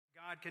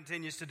God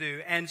continues to do.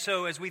 And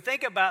so as we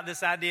think about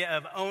this idea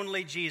of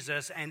only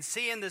Jesus and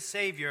seeing the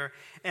Savior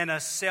in a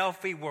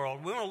selfie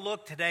world, we want to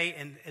look today,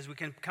 and as we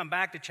can come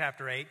back to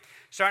chapter 8,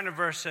 starting at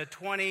verse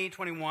 20,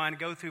 21,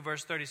 go through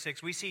verse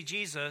 36, we see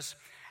Jesus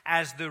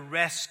as the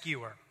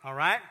rescuer, all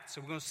right?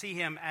 So we're going to see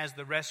him as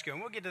the rescuer.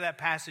 And we'll get to that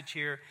passage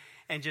here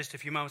in just a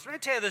few moments. Let me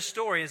tell you this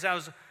story.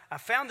 I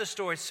found this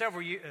story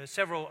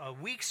several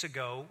weeks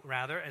ago,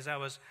 as I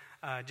was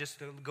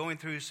just going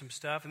through some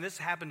stuff. And this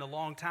happened a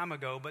long time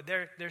ago. But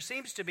there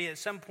seems to be at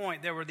some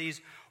point there were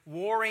these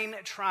warring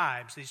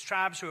tribes. These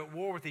tribes who were at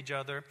war with each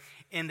other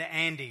in the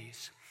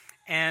Andes.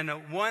 And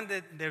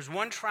there's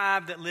one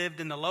tribe that lived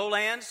in the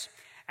lowlands.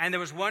 And there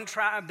was one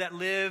tribe that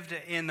lived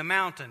in the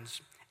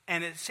mountains.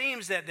 And it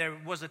seems that there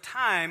was a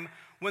time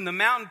when the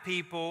mountain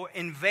people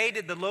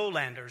invaded the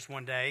lowlanders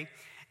one day.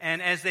 And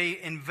as they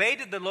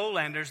invaded the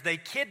lowlanders, they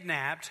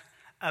kidnapped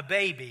a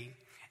baby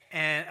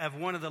of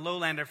one of the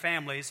lowlander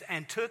families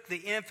and took the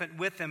infant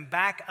with them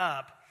back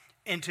up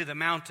into the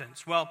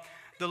mountains. Well,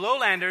 the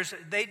lowlanders,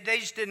 they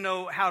just didn't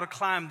know how to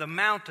climb the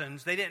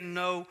mountains. They didn't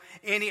know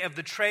any of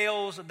the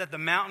trails that the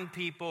mountain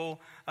people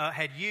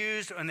had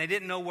used, and they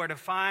didn't know where to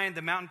find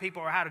the mountain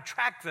people or how to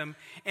track them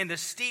in the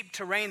steep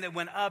terrain that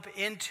went up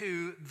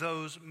into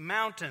those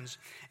mountains.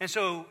 And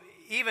so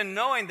even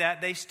knowing that,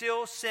 they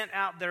still sent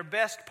out their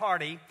best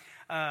party,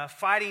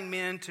 fighting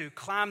men to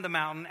climb the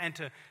mountain and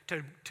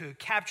to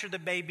capture the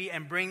baby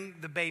and bring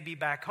the baby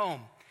back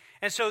home.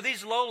 And so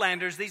these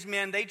lowlanders, these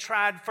men, they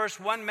tried first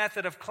one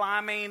method of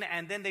climbing,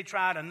 and then they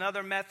tried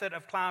another method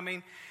of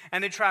climbing,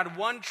 and they tried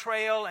one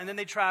trail, and then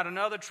they tried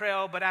another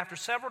trail. But after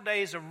several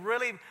days of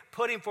really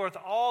putting forth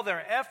all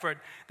their effort,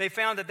 they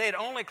found that they had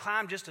only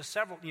climbed just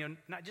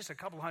not just a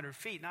couple hundred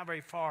feet, not very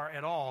far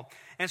at all.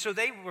 And so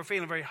they were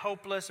feeling very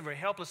hopeless and very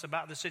helpless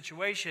about the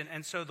situation.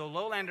 And so the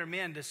lowlander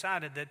men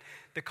decided that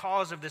the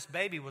cause of this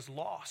baby was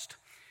lost.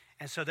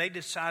 And so they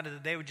decided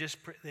that they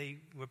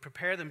would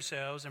prepare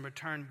themselves and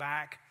return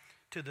back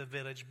to the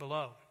village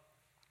below.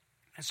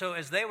 And so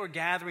as they were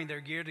gathering their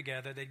gear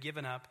together, they'd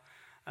given up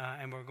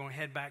and were going to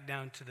head back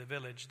down to the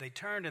village. They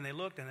turned and they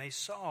looked and they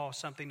saw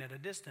something at a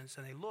distance,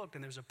 and they looked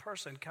and there was a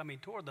person coming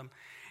toward them,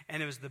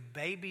 and it was the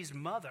baby's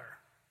mother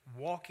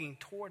walking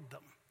toward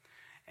them.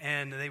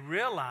 And they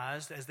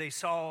realized as they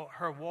saw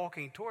her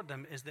walking toward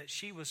them is that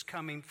she was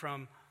coming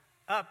from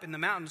up in the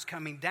mountains,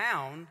 coming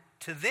down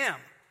to them.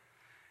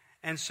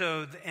 And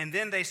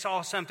then they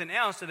saw something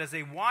else, that as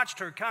they watched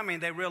her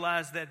coming, they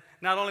realized that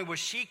not only was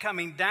she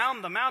coming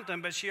down the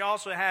mountain, but she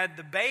also had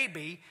the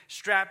baby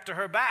strapped to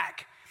her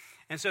back.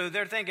 And so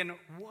they're thinking,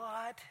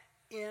 what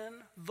in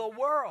the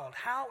world?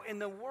 How in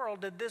the world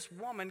did this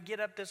woman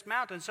get up this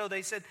mountain? So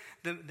they said,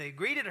 they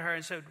greeted her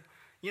and said,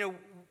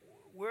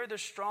 we're the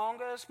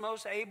strongest,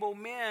 most able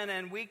men,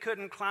 and we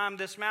couldn't climb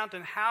this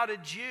mountain. How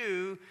did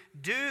you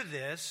do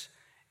this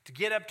to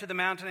get up to the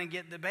mountain and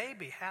get the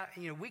baby?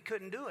 We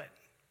couldn't do it.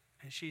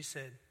 And she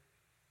said,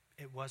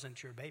 it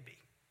wasn't your baby.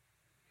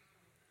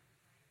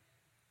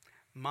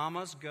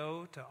 Mamas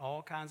go to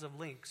all kinds of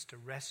lengths to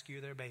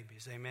rescue their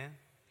babies. Amen?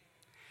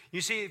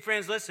 You see,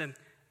 friends, listen,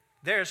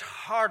 there's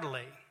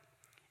hardly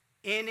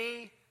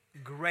any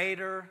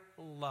greater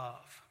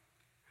love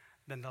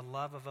than the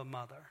love of a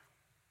mother,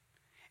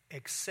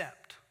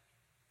 except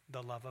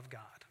the love of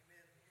God.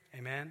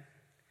 Amen?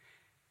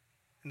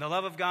 And the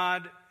love of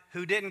God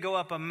who didn't go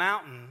up a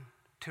mountain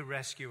to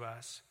rescue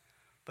us,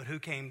 but who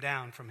came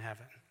down from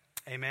heaven.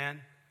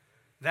 Amen?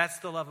 That's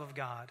the love of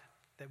God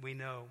that we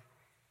know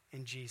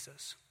in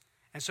Jesus.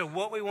 And so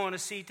what we want to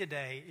see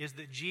today is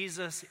that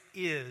Jesus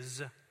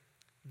is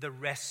the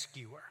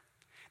rescuer.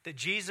 That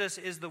Jesus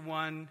is the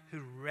one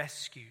who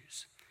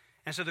rescues.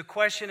 And so the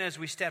question as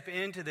we step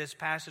into this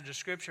passage of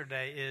Scripture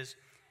today is,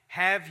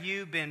 have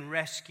you been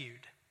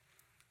rescued?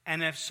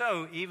 And if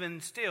so, even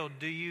still,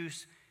 do you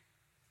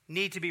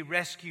need to be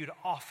rescued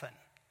often?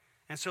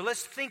 And so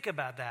let's think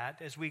about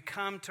that as we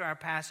come to our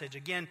passage.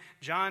 Again,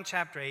 John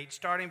chapter 8,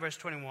 starting verse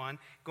 21,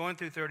 going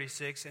through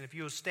 36. And if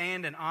you'll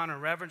stand in honor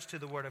and reverence to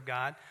the Word of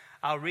God,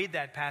 I'll read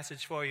that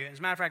passage for you. As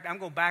a matter of fact, I'm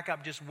going to back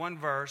up just one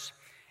verse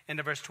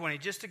into verse 20,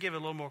 just to give a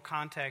little more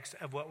context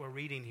of what we're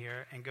reading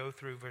here, and go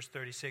through verse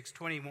 36.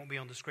 20 won't be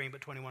on the screen, but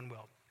 21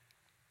 will.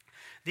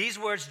 These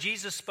words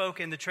Jesus spoke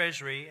in the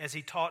treasury as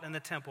he taught in the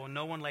temple, and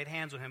no one laid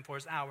hands on him, for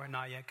his hour had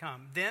not yet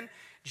come. Then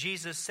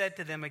Jesus said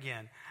to them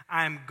again,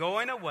 I am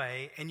going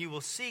away, and you will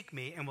seek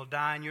me and will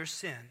die in your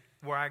sin.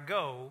 Where I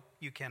go,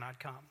 you cannot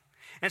come.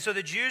 And so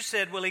the Jews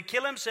said, will he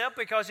kill himself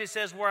because he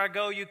says, where I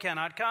go, you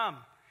cannot come?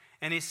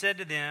 And he said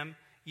to them,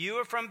 you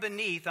are from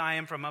beneath, I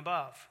am from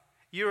above.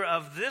 You are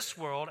of this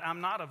world,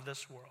 I'm not of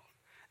this world.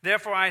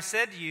 Therefore I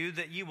said to you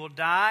that you will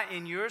die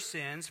in your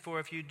sins, for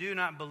if you do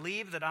not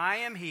believe that I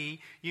am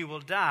he, you will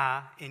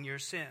die in your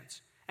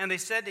sins. And they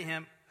said to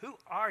him, who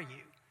are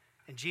you?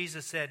 And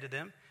Jesus said to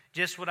them,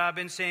 just what I've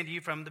been saying to you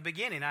from the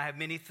beginning. I have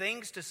many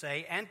things to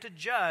say and to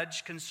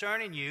judge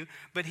concerning you,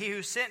 but he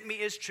who sent me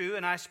is true,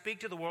 and I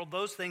speak to the world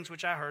those things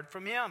which I heard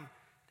from him.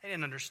 They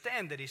didn't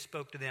understand that he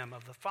spoke to them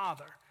of the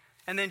Father.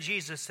 And then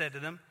Jesus said to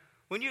them,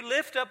 When you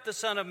lift up the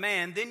Son of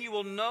Man, then you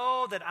will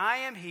know that I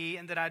am he,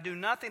 and that I do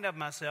nothing of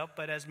myself,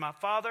 but as my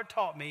Father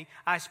taught me,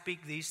 I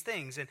speak these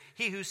things. And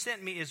he who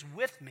sent me is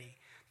with me.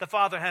 The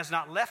Father has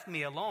not left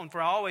me alone, for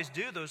I always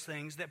do those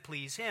things that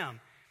please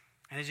him.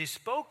 And as he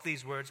spoke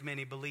these words,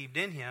 many believed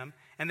in him.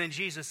 And then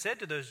Jesus said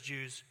to those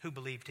Jews who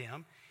believed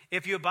him,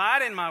 if you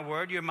abide in my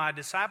word, you are my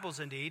disciples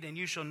indeed, and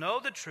you shall know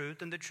the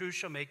truth, and the truth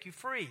shall make you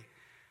free.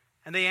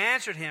 And they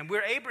answered him,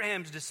 we're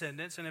Abraham's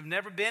descendants and have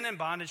never been in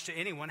bondage to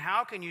anyone.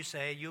 How can you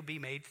say you'll be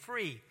made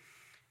free?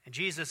 And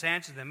Jesus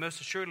answered them,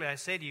 most assuredly I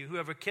say to you,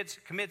 whoever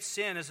commits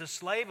sin is a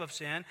slave of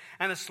sin,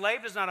 and a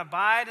slave does not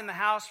abide in the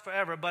house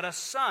forever, but a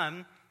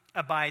son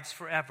abides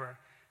forever.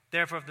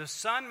 Therefore, if the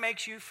Son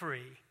makes you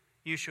free,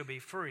 you shall be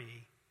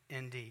free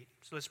indeed.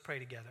 So let's pray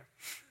together.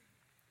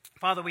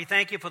 Father, we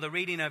thank you for the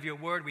reading of your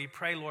word. We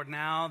pray, Lord,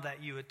 now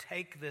that you would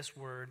take this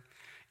word,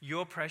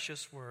 your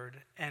precious word,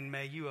 and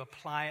may you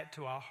apply it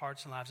to our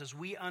hearts and lives as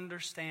we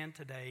understand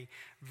today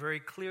very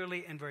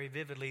clearly and very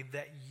vividly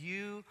that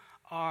you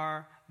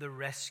are the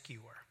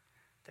rescuer,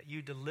 that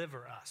you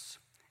deliver us.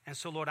 And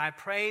so, Lord, I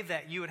pray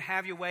that you would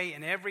have your way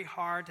in every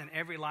heart and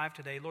every life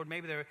today. Lord,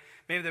 maybe there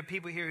are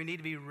people here who need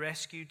to be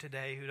rescued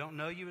today who don't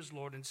know you as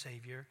Lord and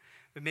Savior,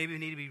 but maybe who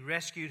need to be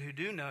rescued who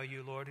do know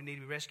you, Lord, who need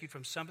to be rescued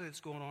from something that's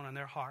going on in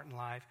their heart and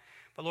life.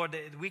 But, Lord,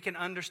 that we can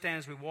understand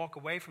as we walk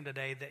away from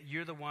today that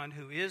you're the one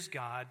who is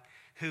God,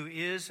 who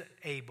is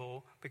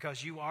able,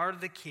 because you are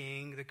the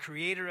King, the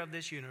creator of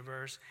this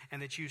universe,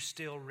 and that you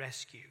still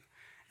rescue.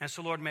 And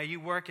so, Lord, may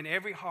you work in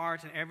every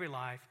heart and every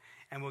life,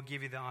 and we'll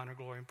give you the honor,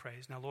 glory, and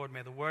praise. Now, Lord,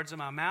 may the words of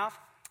my mouth,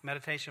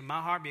 meditation of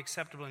my heart be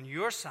acceptable in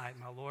your sight,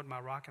 my Lord,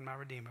 my rock, and my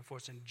redeemer. For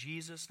it's in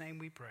Jesus' name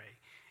we pray.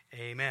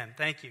 Amen.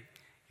 Thank you.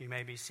 You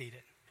may be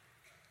seated.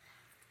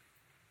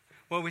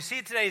 Well, we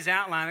see today's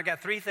outline. I've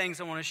got 3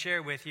 things I want to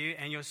share with you,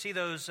 and you'll see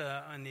those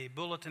on the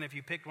bulletin if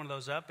you picked one of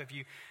those up. If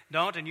you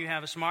don't and you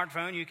have a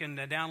smartphone, you can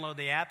download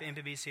the app,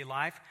 MPBC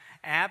Life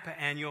app,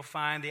 and you'll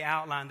find the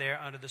outline there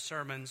under the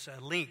sermon's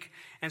link.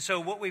 And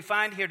so what we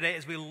find here today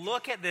as we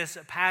look at this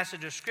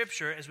passage of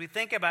Scripture, as we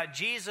think about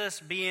Jesus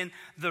being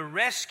the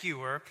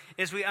rescuer,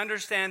 is we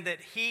understand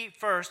that he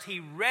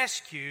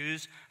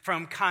rescues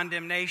from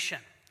condemnation.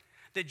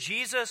 That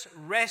Jesus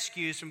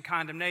rescues from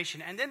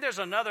condemnation. And then there's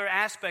another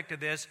aspect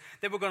of this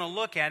that we're going to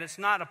look at. It's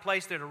not a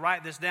place there to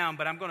write this down,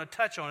 but I'm going to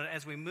touch on it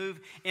as we move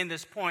in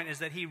this point, is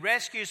that he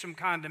rescues from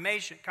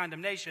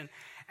condemnation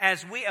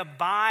as we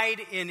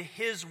abide in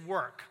his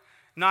work.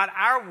 Not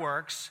our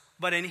works,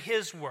 but in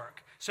his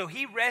work. So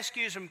he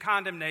rescues from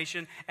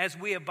condemnation as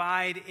we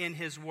abide in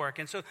his work.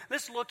 And so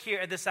let's look here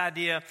at this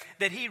idea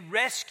that he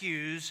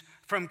rescues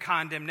from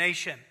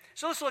condemnation.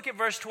 So let's look at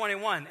verse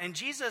 21. And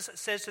Jesus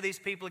says to these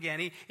people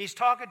again, he's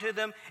talking to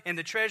them in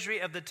the treasury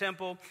of the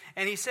temple,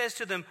 and he says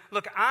to them,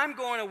 look, I'm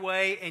going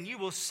away, and you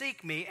will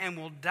seek me and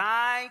will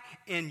die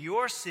in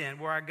your sin.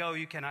 Where I go,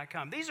 you cannot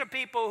come. These are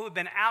people who've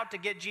been out to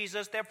get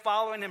Jesus. They're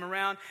following him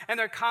around, and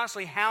they're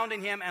constantly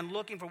hounding him and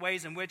looking for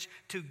ways in which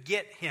to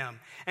get him.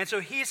 And so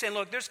he's saying,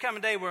 look, there's coming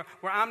a day where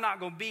I'm not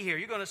going to be here.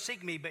 You're going to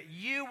seek me, but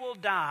you will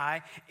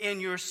die in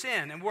your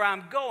sin. And where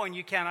I'm going,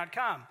 you cannot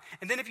come.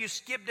 And then if you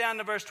skip down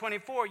to verse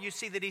 24, you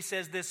see that he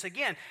says this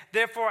again.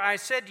 Therefore I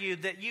said to you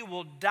that you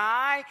will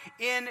die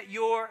in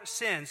your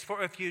sins.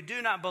 For if you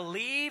do not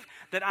believe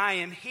that I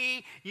am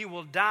he, you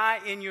will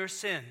die in your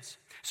sins.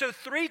 So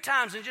 3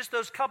 times in just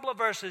those couple of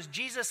verses,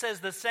 Jesus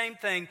says the same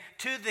thing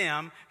to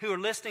them who are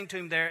listening to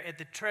him there at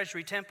the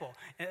temple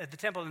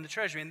in the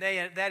treasury. And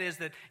that is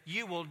that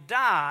you will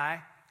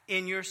die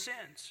in your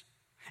sins.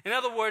 In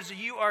other words,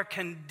 you are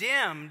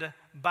condemned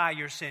by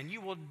your sin. You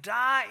will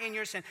die in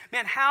your sin.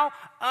 Man, how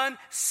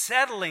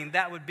unsettling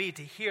that would be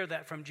to hear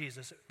that from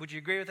Jesus. Would you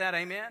agree with that?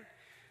 Amen?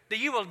 That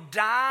you will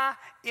die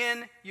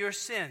in your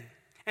sin.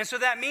 And so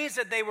that means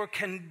that they were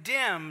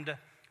condemned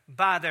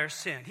by their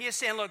sin. He is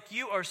saying, look,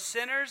 you are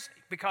sinners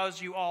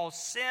because you all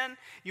sin.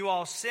 You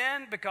all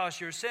sin because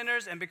you're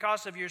sinners, and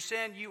because of your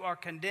sin, you are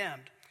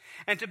condemned.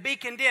 And to be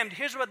condemned,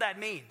 here's what that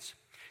means.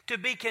 To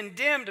be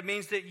condemned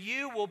means that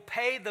you will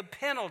pay the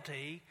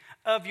penalty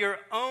of your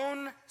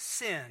own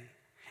sin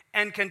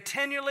and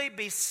continually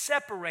be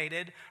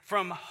separated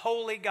from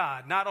holy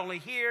God, not only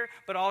here,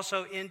 but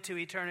also into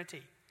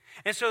eternity.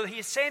 And so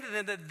he's saying to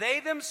them that they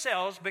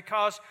themselves,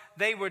 because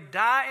they would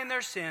die in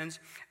their sins,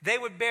 they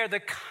would bear the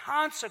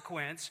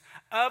consequence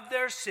of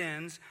their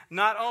sins,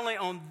 not only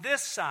on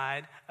this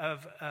side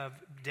of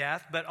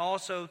death, but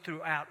also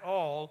throughout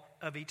all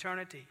of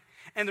eternity.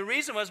 And the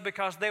reason was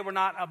because they were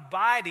not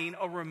abiding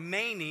or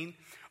remaining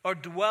or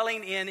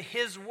dwelling in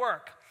his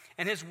work.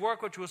 And his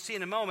work, which we'll see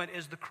in a moment,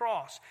 is the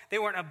cross. They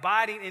weren't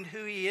abiding in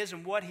who he is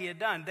and what he had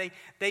done.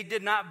 They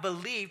did not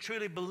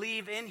truly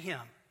believe in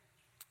him.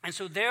 And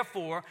so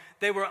therefore,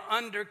 they were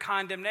under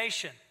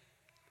condemnation.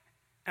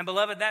 And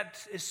beloved, that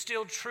is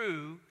still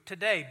true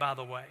today, by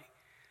the way.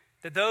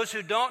 That those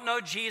who don't know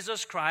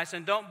Jesus Christ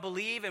and don't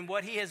believe in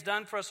what he has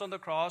done for us on the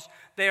cross,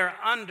 they are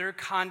under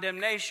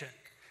condemnation.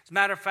 As a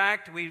matter of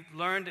fact, we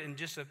learned in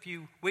just a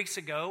few weeks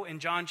ago in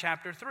John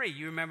chapter 3.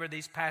 You remember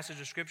these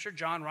passages of Scripture?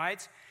 John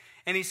writes,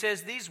 and he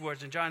says these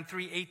words in John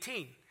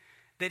 3:18.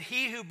 that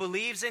he who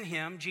believes in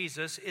him,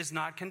 Jesus, is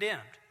not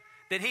condemned.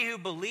 That he who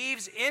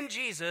believes in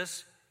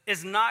Jesus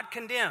is not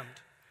condemned.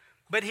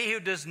 But he who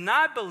does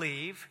not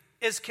believe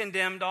is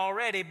condemned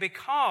already,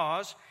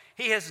 because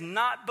he has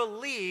not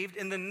believed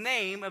in the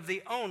name of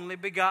the only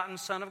begotten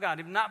Son of God.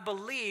 He has not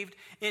believed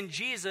in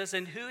Jesus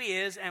and who he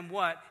is and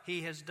what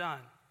he has done.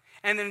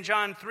 And in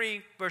John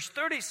 3, verse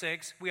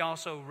 36, we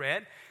also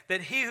read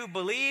that he who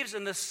believes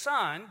in the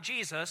Son,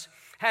 Jesus,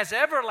 has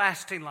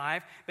everlasting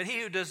life, but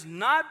he who does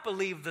not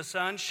believe the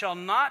Son shall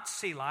not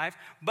see life,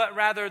 but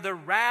rather the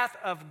wrath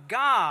of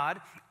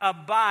God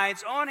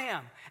abides on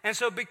him. And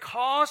so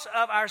because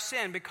of our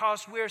sin,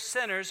 because we're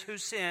sinners who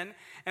sin,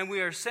 and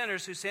we are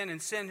sinners who sin,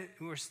 and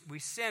we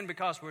sin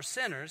because we're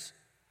sinners.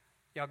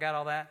 Y'all got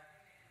all that?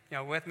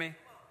 Y'all with me?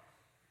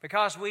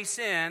 Because we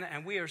sin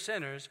and we are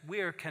sinners, we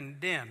are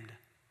condemned.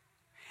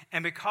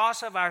 And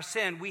because of our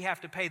sin, we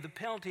have to pay the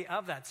penalty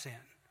of that sin.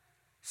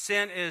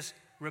 Sin is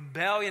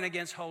rebellion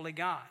against holy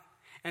God.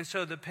 And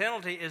so the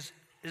penalty is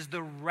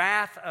the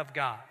wrath of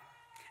God.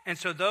 And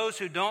so those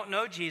who don't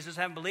know Jesus,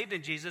 haven't believed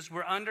in Jesus,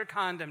 we're under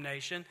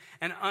condemnation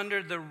and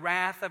under the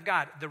wrath of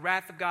God. The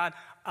wrath of God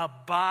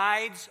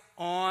abides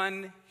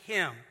on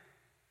him.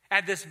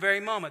 At this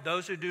very moment,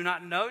 those who do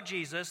not know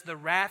Jesus, the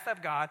wrath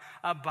of God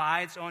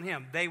abides on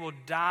him. They will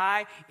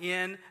die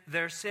in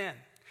their sin.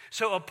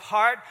 So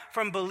apart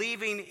from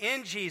believing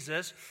in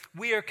Jesus,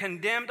 we are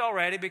condemned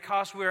already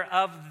because we're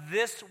of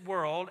this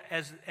world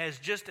as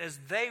just as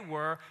they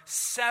were,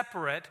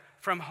 separate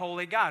from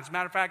holy God. As a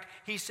matter of fact,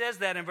 he says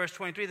that in verse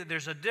 23, that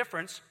there's a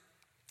difference.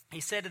 He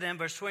said to them,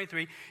 verse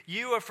 23,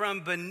 you are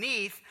from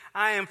beneath,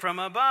 I am from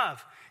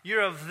above.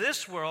 You're of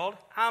this world,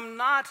 I'm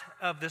not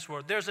of this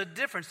world. There's a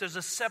difference, there's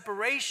a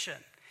separation.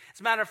 As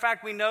a matter of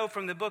fact, we know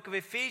from the book of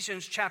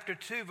Ephesians chapter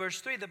 2,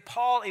 verse 3, that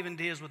Paul even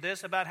deals with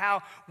this, about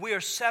how we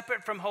are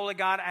separate from holy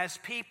God as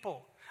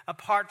people,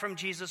 apart from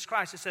Jesus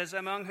Christ. It says,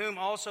 among whom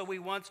also we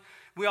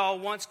all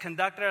once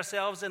conducted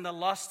ourselves in the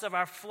lusts of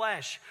our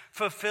flesh,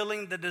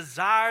 fulfilling the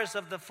desires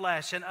of the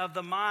flesh and of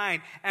the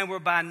mind, and were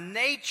by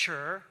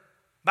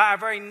our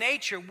very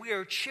nature, we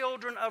are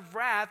children of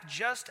wrath,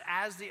 just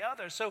as the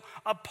others. So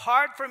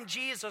apart from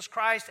Jesus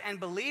Christ and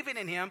believing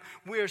in him,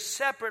 we are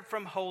separate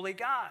from holy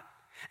God.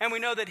 And we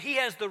know that he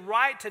has the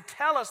right to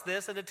tell us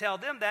this and to tell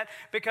them that,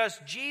 because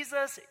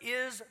Jesus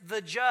is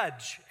the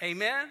judge.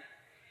 Amen?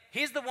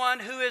 He's the one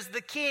who is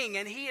the king,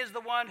 and he is the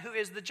one who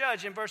is the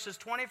judge. In verses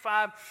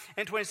 25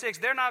 and 26,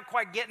 they're not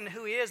quite getting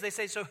who he is. They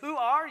say, so who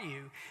are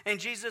you? And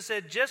Jesus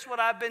said, just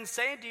what I've been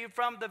saying to you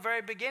from the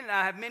very beginning.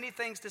 I have many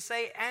things to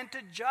say and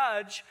to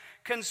judge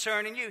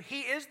concerning you.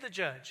 He is the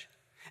judge.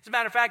 As a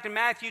matter of fact, in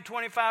Matthew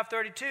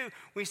 25:32,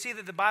 we see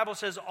that the Bible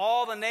says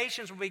all the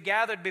nations will be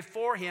gathered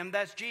before him,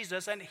 that's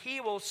Jesus, and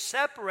he will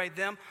separate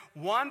them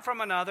one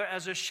from another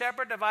as a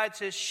shepherd divides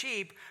his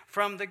sheep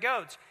from the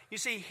goats. You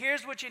see,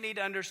 here's what you need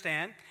to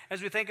understand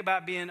as we think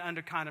about being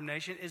under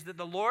condemnation, is that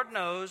the Lord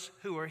knows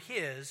who are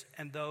his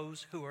and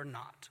those who are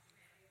not.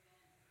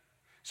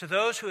 So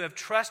those who have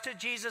trusted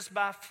Jesus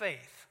by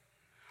faith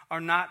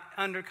are not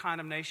under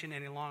condemnation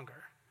any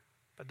longer.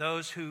 But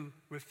those who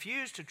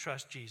refuse to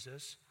trust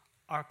Jesus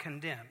are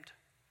condemned.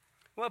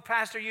 Well,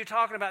 Pastor, you're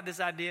talking about this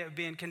idea of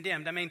being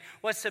condemned. I mean,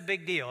 what's the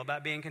big deal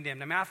about being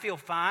condemned? I mean, I feel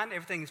fine.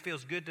 Everything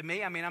feels good to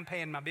me. I mean, I'm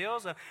paying my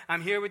bills.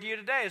 I'm here with you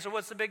today. So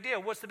what's the big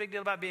deal? What's the big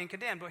deal about being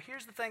condemned? Well,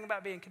 here's the thing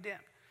about being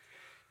condemned.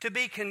 To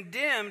be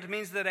condemned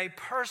means that a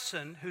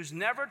person who's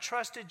never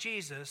trusted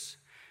Jesus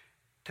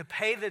to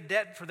pay the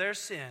debt for their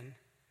sin,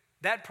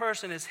 that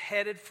person is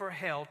headed for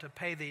hell to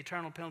pay the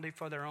eternal penalty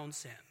for their own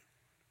sin.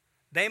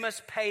 They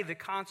must pay the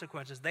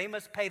consequences. They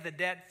must pay the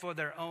debt for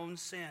their own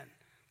sin.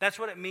 That's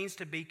what it means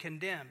to be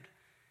condemned.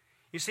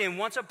 You see, and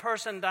once a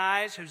person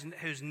dies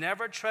who's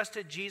never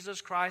trusted Jesus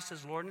Christ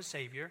as Lord and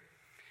Savior,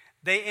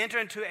 they enter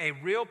into a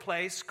real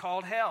place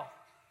called hell.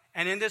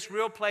 And in this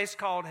real place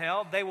called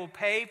hell, they will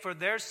pay for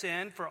their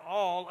sin for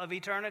all of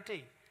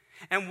eternity.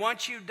 And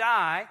once you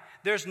die,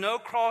 there's no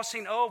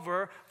crossing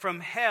over from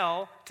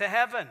hell to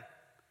heaven.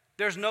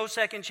 There's no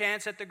second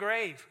chance at the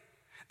grave.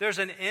 There's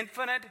an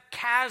infinite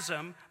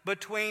chasm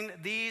between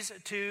these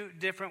two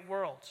different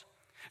worlds.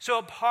 So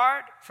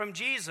apart from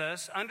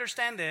Jesus,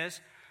 understand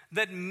this,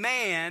 that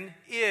man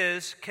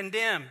is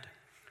condemned.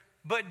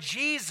 But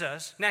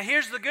Jesus, now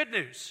here's the good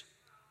news.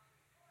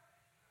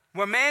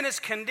 Where man is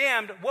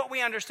condemned, what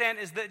we understand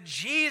is that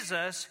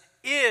Jesus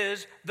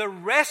is the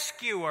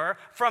rescuer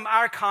from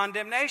our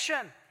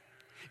condemnation.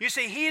 You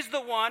see, he's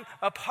the one,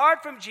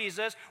 apart from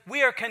Jesus,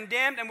 we are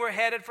condemned and we're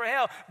headed for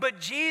hell.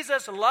 But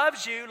Jesus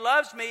loves you,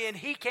 loves me, and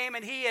he came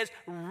and he has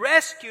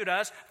rescued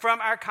us from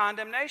our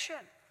condemnation.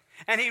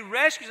 And he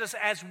rescues us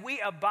as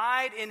we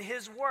abide in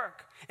his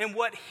work and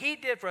what he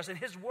did for us. And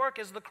his work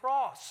is the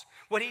cross,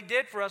 what he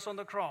did for us on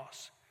the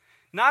cross.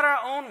 Not our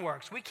own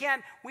works. We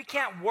can't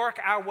work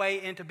our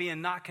way into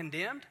being not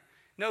condemned.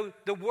 No,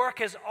 the work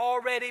has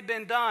already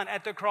been done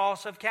at the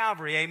cross of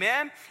Calvary.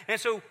 Amen? And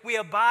so we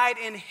abide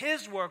in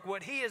his work,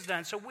 what he has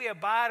done. So we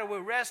abide or we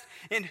rest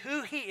in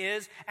who he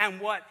is and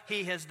what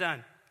he has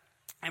done.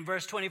 In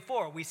verse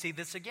 24, we see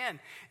this again.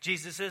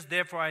 Jesus says,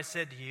 therefore I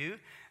said to you,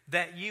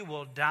 that you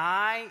will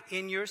die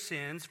in your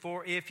sins,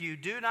 for if you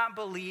do not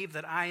believe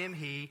that I am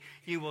he,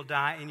 you will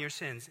die in your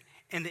sins.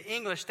 In the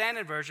English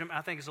Standard Version,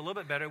 I think is a little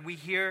bit better, we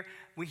hear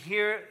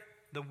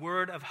the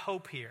word of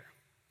hope here.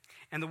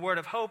 And the word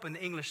of hope in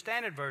the English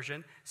Standard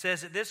Version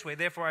says it this way,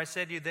 therefore I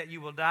said to you that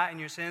you will die in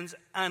your sins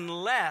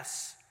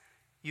unless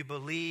you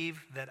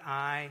believe that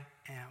I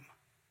am,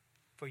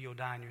 for you'll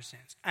die in your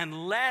sins.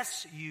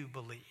 Unless you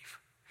believe.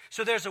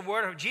 So there's a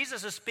word of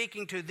Jesus is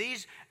speaking to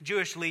these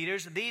Jewish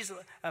leaders, these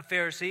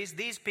Pharisees,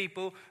 these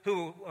people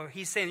who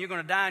he's saying you're going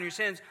to die in your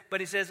sins, but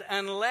he says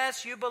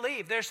unless you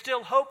believe, there's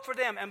still hope for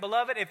them. And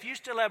beloved, if you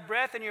still have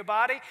breath in your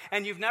body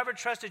and you've never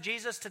trusted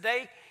Jesus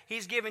today,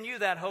 he's given you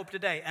that hope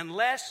today.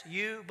 Unless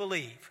you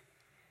believe.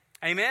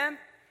 Amen?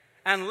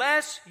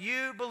 Unless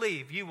you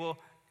believe, you will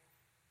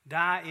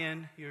die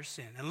in your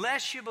sin.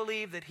 Unless you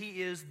believe that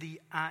he is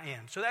the I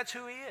am. So that's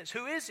who he is.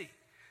 Who is he?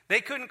 They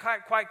couldn't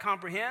quite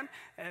comprehend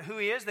who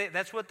he is.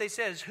 That's what they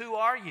says. Who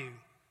are you?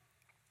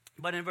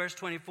 But in verse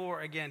 24,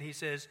 again, he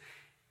says,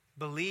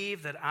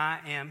 believe that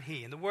I am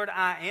he. And the word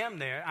I am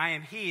there, I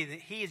am he.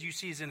 He, as you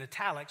see, is in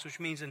italics, which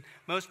means in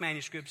most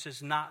manuscripts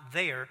is not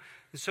there.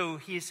 And so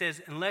he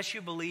says, unless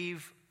you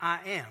believe I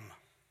am,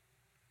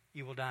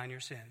 you will die in your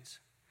sins.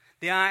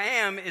 The I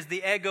am is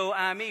the ego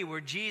eimi, where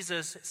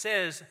Jesus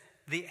says,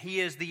 he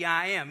is the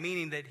I am,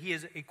 meaning that he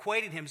is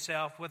equating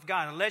himself with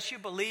God. Unless you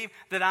believe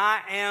that I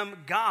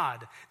am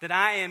God, that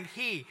I am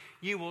he,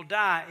 you will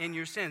die in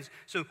your sins.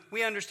 So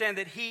we understand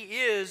that he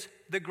is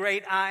the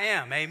great I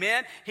am.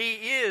 Amen? He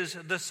is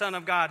the Son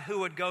of God who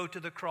would go to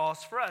the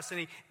cross for us. And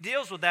he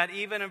deals with that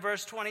even in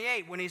verse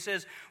 28 when he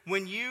says,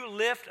 when you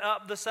lift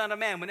up the Son of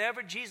Man.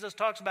 Whenever Jesus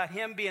talks about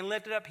him being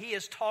lifted up, he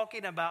is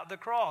talking about the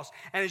cross.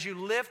 And as you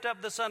lift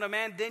up the Son of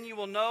Man, then you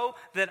will know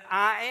that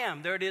I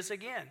am. There it is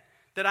again.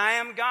 That I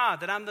am God,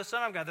 that I'm the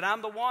Son of God, that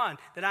I'm the one,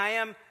 that I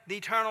am the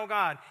eternal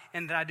God,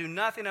 and that I do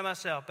nothing of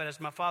myself, but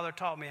as my Father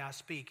taught me, I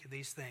speak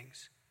these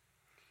things.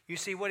 You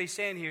see, what he's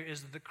saying here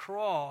is that the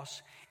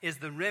cross is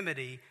the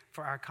remedy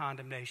for our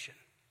condemnation.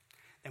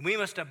 And we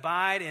must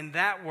abide in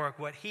that work,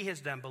 what he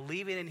has done,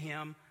 believing in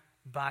him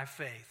by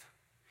faith.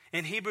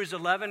 In Hebrews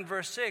 11,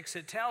 verse 6,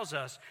 it tells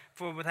us,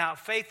 for without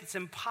faith it's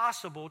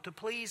impossible to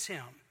please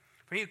him.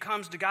 For he who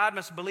comes to God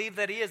must believe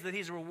that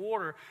he's a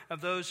rewarder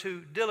of those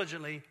who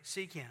diligently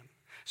seek him.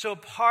 So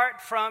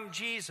apart from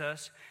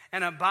Jesus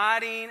and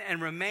abiding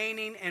and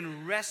remaining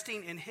and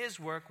resting in his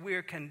work, we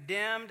are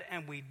condemned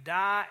and we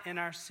die in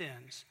our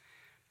sins.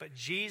 But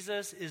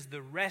Jesus is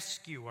the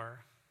rescuer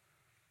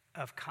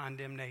of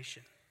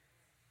condemnation.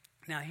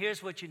 Now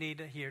here's what you need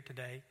to hear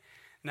today.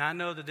 Now I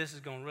know that this is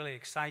going to really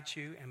excite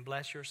you and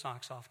bless your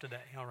socks off today,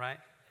 all right?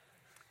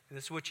 And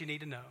this is what you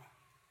need to know,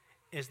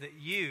 is that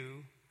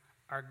you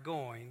are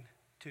going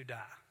to die.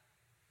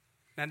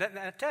 Now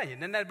I tell you,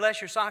 didn't that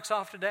bless your socks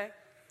off today?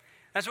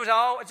 That's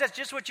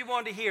just what you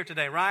wanted to hear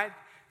today, right?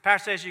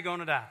 Pastor says you're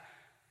going to die.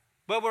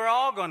 But we're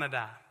all going to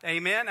die.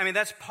 Amen? I mean,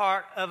 that's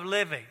part of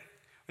living.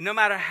 No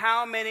matter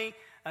how many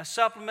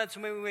supplements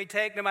we may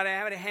take, no matter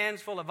how many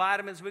handfuls of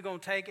vitamins we're going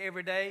to take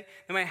every day,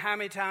 no matter how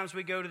many times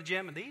we go to the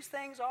gym, and these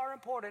things are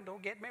important,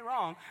 don't get me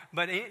wrong,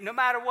 but no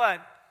matter what,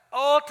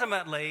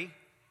 ultimately,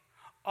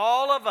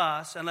 all of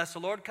us, unless the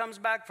Lord comes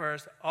back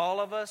first,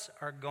 all of us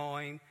are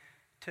going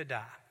to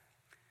die.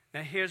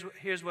 Now,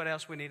 here's what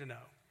else we need to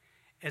know.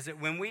 Is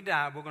that when we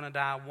die, we're going to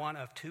die one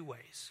of two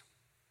ways.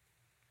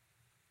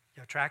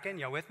 Y'all tracking?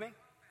 Y'all with me?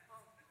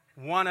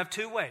 One of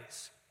two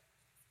ways.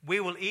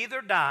 We will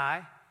either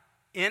die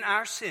in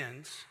our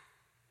sins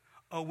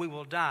or we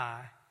will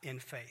die in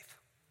faith.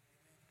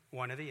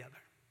 One or the other.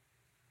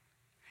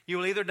 You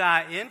will either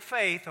die in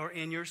faith or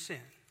in your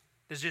sin.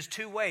 There's just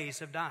two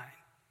ways of dying.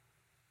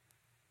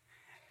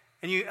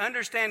 And you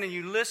understand and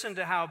you listen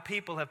to how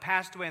people have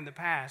passed away in the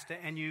past,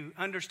 and you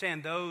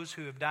understand those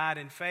who have died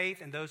in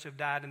faith and those who have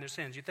died in their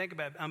sins. You think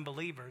about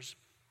unbelievers,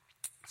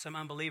 some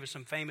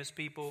famous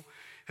people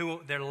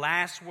who their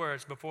last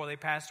words before they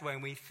passed away,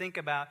 and we think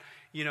about,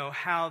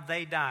 how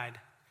they died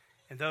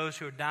and those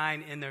who are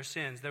dying in their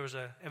sins.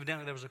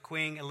 Evidently there was a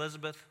Queen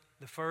Elizabeth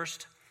I,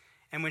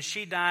 and when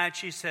she died,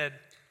 she said,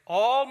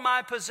 all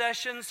my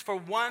possessions for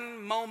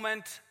one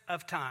moment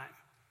of time.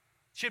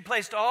 She had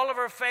placed all of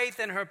her faith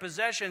in her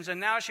possessions,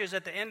 and now she was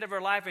at the end of her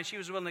life, and she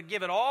was willing to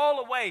give it all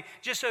away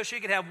just so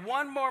she could have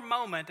one more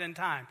moment in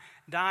time,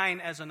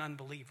 dying as an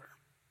unbeliever.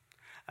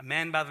 A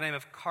man by the name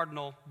of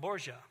Cardinal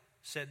Borgia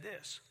said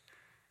this,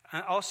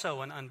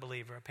 also an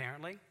unbeliever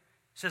apparently,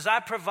 says, I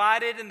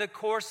provided in the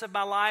course of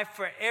my life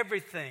for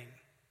everything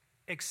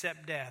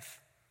except death,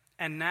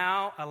 and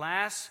now,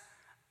 alas,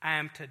 I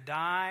am to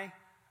die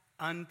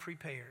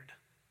unprepared.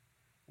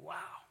 Wow.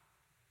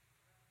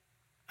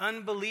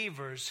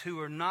 Unbelievers who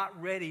are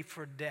not ready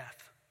for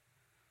death.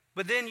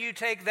 But then you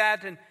take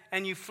that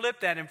and you flip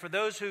that, and for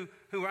those who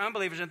are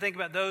unbelievers, and think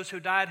about those who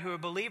died who are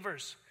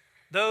believers.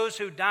 Those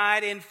who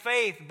died in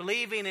faith,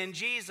 believing in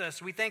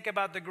Jesus. We think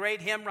about the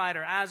great hymn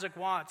writer, Isaac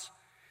Watts,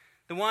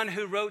 the one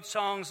who wrote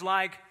songs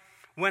like,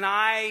 when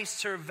I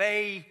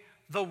survey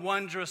the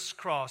wondrous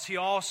cross. He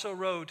also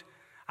wrote,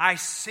 I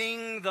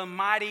sing the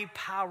mighty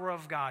power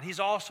of God. He's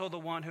also the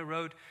one who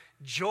wrote,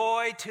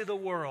 joy to the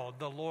world,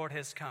 the Lord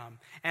has come.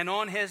 And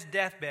on his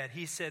deathbed,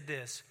 he said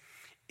this,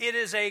 it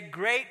is a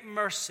great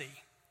mercy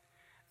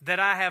that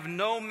I have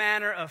no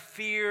manner of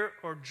fear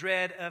or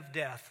dread of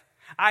death.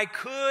 I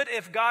could,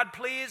 if God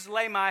pleased,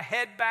 lay my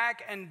head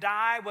back and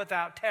die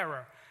without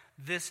terror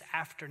this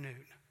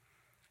afternoon.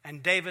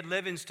 And David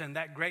Livingstone,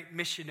 that great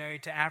missionary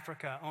to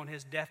Africa, on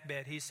his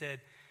deathbed, he said,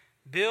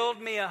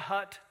 build me a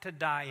hut to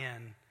die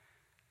in.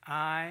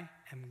 I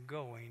am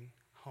going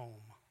home.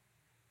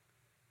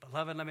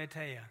 Beloved, let me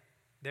tell you,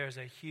 there's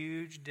a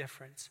huge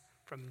difference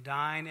from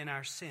dying in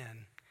our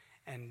sin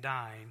and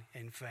dying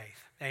in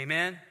faith.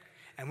 Amen?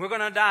 And we're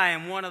going to die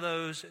in one of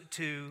those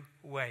two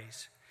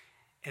ways.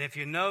 And if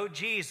you know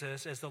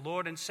Jesus as the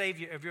Lord and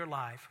Savior of your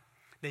life,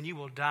 then you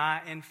will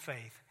die in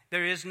faith.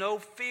 There is no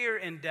fear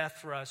in death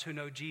for us who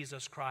know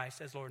Jesus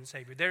Christ as Lord and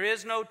Savior. There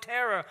is no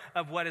terror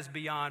of what is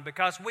beyond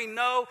because we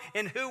know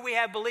in who we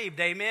have believed.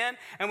 Amen?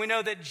 And we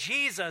know that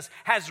Jesus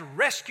has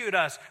rescued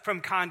us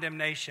from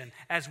condemnation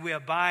as we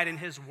abide in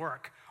his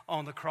work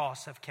on the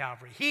cross of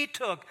Calvary. He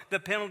took the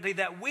penalty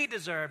that we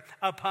deserved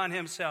upon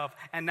himself,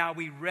 and now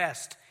we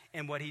rest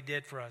in what he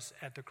did for us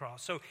at the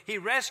cross. So he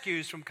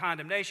rescues from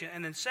condemnation,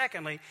 and then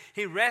secondly,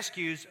 he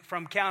rescues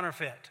from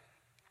counterfeit.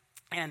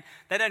 And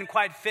that doesn't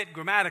quite fit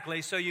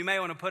grammatically, so you may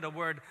want to put a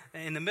word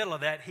in the middle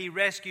of that. He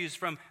rescues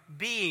from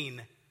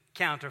being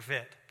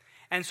counterfeit.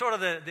 And sort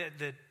of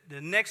the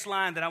next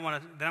line that I'm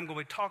going to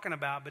be talking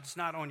about, but it's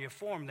not on your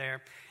form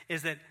there,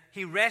 is that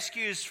he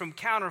rescues from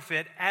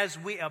counterfeit as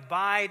we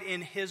abide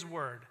in his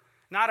word.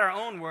 Not our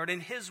own word, in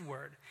his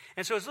word.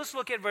 And so let's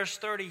look at verse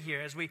 30 here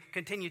as we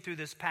continue through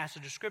this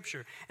passage of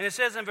Scripture. And it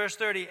says in verse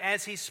 30,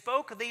 as he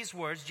spoke these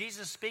words,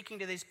 Jesus speaking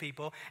to these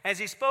people, as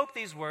he spoke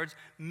these words,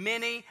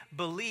 many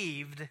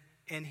believed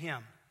in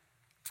him.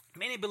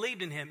 Many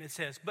believed in him, it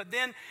says. But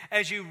then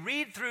as you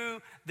read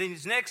through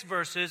these next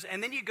verses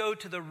and then you go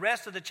to the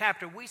rest of the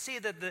chapter, we see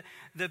that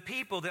the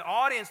people, the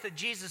audience that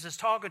Jesus is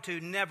talking to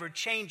never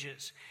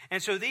changes.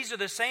 And so these are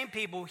the same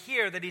people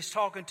here that he's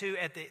talking to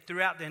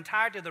throughout the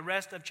entirety of the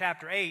rest of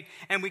chapter 8.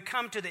 And we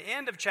come to the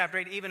end of chapter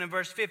 8, even in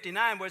verse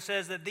 59, where it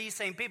says that these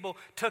same people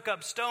took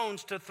up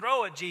stones to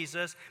throw at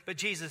Jesus, but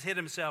Jesus hid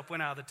himself,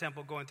 went out of the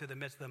temple, going through the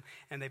midst of them,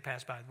 and they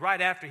passed by. Right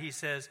after he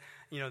says,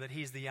 that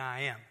he's the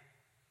I am.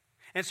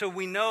 And so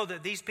we know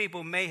that these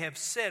people may have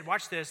said,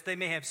 watch this, they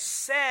may have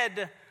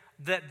said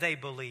that they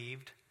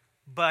believed,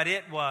 but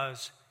it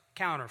was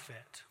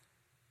counterfeit.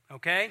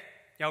 Okay?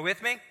 Y'all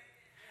with me?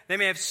 They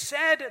may have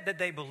said that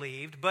they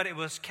believed, but it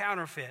was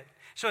counterfeit.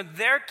 So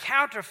their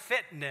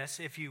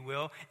counterfeitness, if you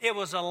will, it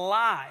was a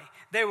lie.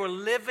 They were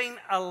living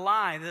a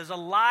lie. There's a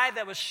lie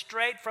that was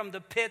straight from the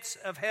pits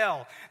of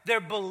hell. Their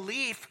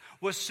belief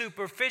was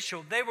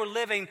superficial. They were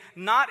living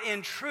not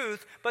in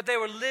truth, but they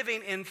were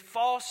living in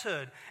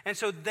falsehood. And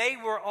so they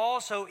were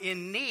also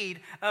in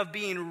need of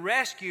being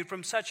rescued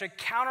from such a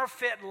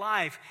counterfeit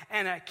life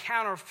and a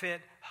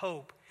counterfeit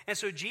hope. And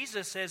so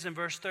Jesus says in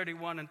verse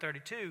 31 and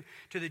 32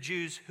 to the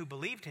Jews who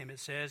believed him, it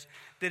says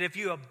that if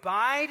you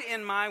abide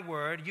in my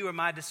word, you are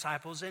my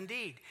disciples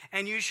indeed.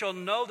 And you shall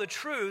know the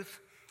truth,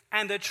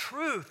 and the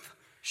truth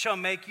shall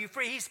make you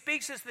free. He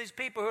speaks this to these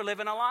people who live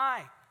in a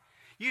lie.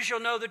 You shall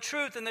know the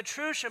truth, and the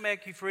truth shall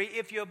make you free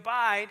if you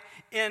abide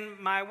in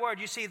my word.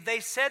 You see, they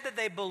said that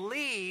they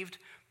believed,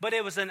 but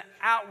it was an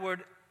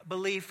outward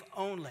belief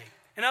only.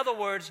 In other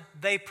words,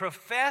 they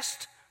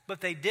professed,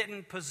 but they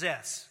didn't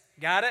possess.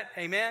 Got it?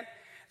 Amen?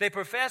 They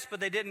professed,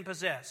 but they didn't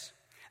possess.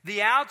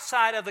 The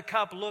outside of the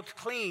cup looked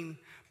clean,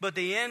 but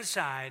the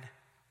inside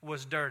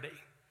was dirty.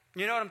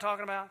 You know what I'm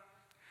talking about?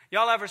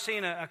 Y'all ever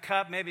seen a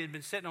cup, maybe it's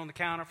been sitting on the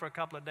counter for a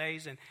couple of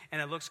days and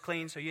it looks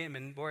clean, so you ain't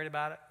been worried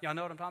about it? Y'all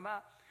know what I'm talking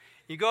about?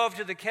 You go over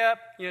to the cup,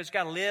 it's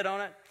got a lid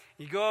on it.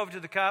 You go over to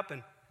the cup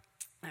and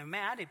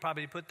man, I need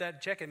probably to put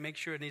that, check it, make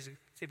sure it needs to,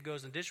 see if it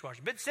goes in the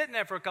dishwasher. Been sitting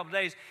there for a couple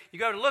of days. You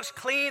go, it looks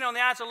clean on the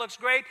outside, it looks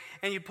great,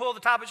 and you pull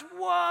the top, it's,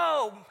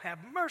 whoa, have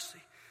mercy.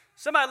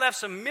 Somebody left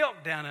some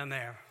milk down in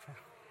there.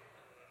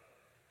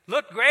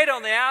 Looked great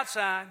on the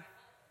outside,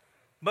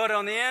 but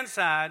on the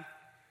inside,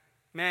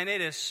 man,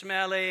 it is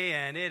smelly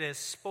and it is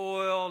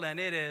spoiled and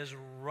it is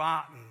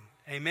rotten.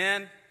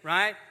 Amen?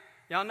 Right?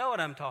 Y'all know what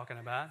I'm talking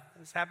about.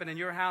 It's happened in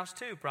your house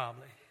too,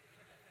 probably.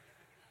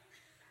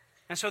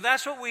 And so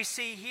that's what we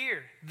see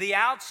here. The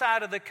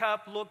outside of the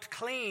cup looked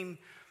clean,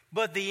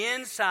 but the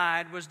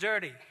inside was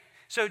dirty.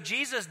 So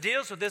Jesus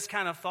deals with this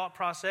kind of thought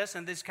process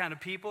and this kind of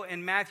people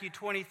in Matthew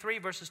 23,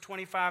 verses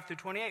 25 through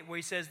 28, where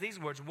he says these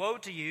words, woe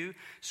to you,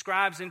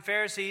 scribes and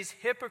Pharisees,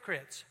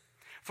 hypocrites!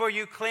 For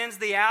you cleanse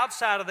the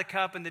outside of the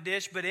cup and the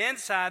dish, but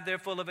inside they're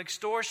full of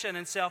extortion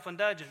and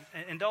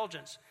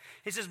self-indulgence.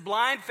 He says,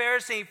 blind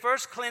Pharisee,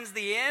 first cleanse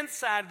the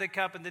inside of the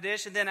cup and the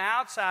dish, and then the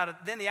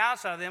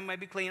outside of them may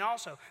be clean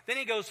also. Then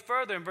he goes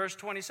further in verse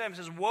 27,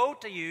 says, woe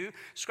to you,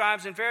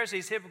 scribes and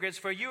Pharisees, hypocrites,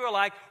 for you are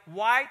like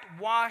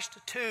whitewashed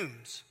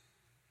tombs,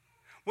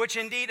 which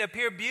indeed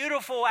appear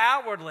beautiful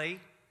outwardly,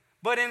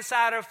 but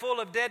inside are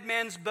full of dead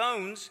men's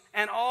bones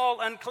and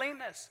all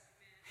uncleanness.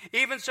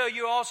 Even so,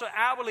 you also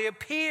outwardly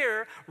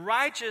appear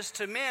righteous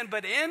to men,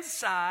 but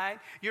inside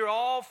you're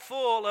all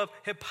full of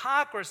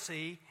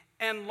hypocrisy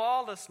and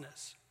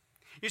lawlessness.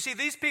 You see,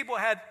 these people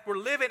were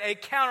living a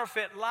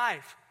counterfeit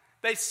life.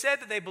 They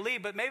said that they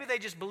believed, but maybe they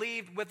just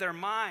believed with their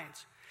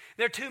minds.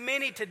 There are too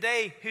many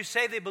today who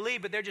say they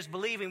believe, but they're just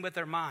believing with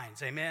their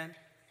minds. Amen?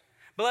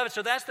 Beloved,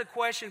 so that's the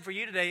question for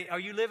you today. Are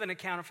you living a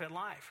counterfeit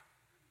life?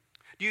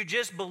 Do you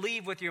just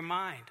believe with your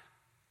mind?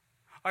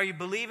 Are you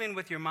believing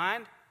with your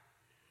mind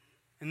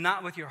and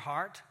not with your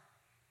heart?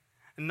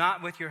 And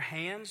not with your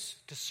hands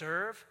to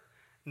serve?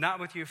 Not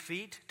with your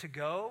feet to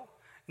go?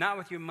 Not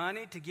with your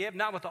money to give?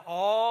 Not with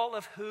all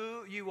of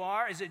who you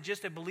are? Is it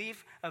just a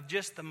belief of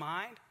just the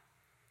mind?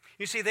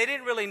 You see, they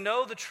didn't really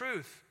know the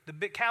truth, the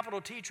big capital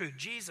T truth,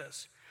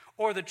 Jesus,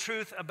 or the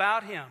truth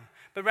about him.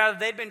 But rather,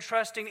 they'd been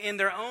trusting in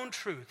their own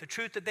truth, the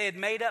truth that they had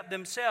made up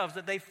themselves,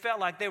 that they felt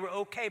like they were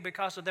okay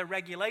because of their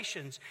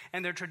regulations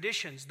and their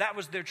traditions. That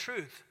was their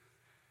truth.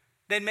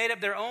 They'd made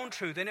up their own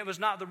truth, and it was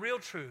not the real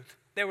truth.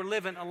 They were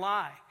living a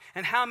lie.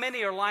 And how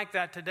many are like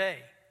that today?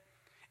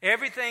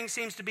 Everything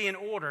seems to be in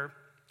order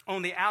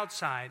on the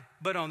outside,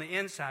 but on the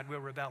inside, we're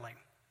rebelling.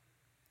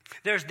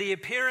 There's the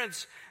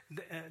appearance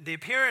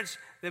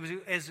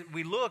that as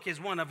we look is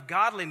one of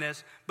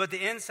godliness, but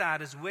the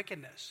inside is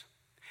wickedness.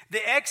 The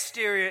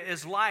exterior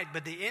is light,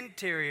 but the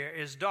interior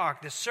is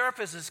dark. The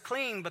surface is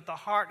clean, but the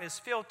heart is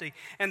filthy.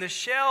 And the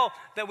shell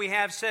that we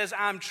have says,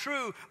 I'm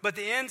true, but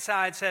the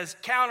inside says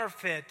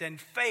counterfeit and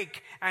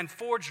fake and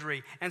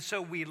forgery. And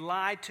so we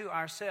lie to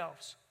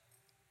ourselves.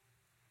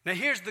 Now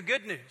here's the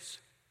good news.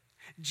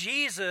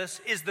 Jesus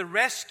is the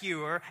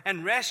rescuer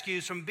and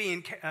rescues from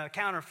being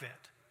counterfeit.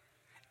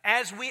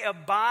 As we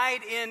abide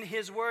in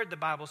his word, the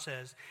Bible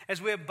says.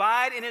 As we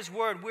abide in his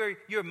word,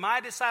 you're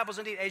my disciples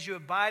indeed as you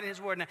abide in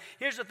his word. Now,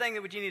 here's the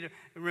thing that you need to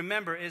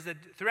remember is that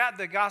throughout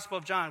the Gospel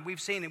of John,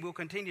 we've seen and we'll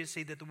continue to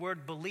see that the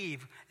word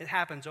believe, it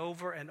happens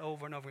over and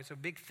over and over. It's a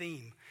big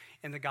theme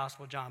in the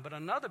Gospel of John. But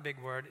another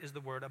big word is the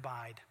word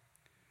abide.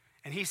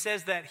 And he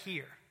says that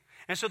here.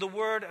 And so the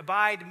word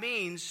abide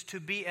means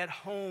to be at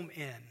home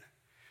in,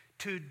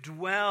 to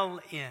dwell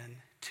in,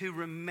 to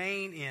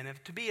remain in,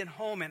 to be at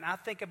home in. I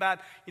think about,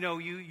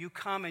 you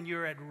come and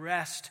you're at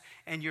rest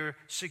and you're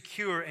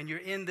secure and you're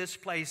in this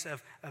place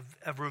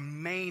of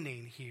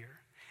remaining here.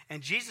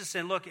 And Jesus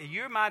said, look,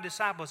 you're my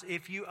disciples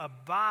if you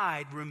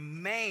abide,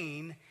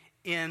 remain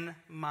in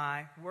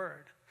my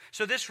word.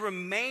 So this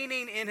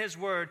remaining in his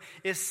word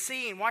is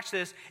seeing, watch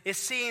this, is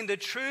seeing the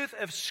truth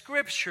of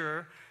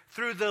Scripture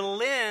through the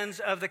lens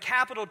of the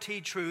capital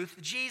T truth,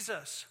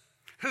 Jesus,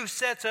 who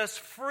sets us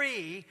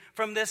free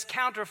from this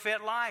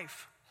counterfeit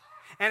life.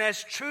 And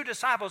as true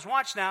disciples,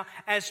 watch now,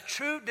 as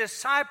true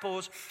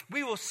disciples,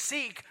 we will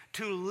seek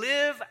to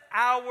live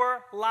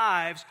our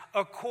lives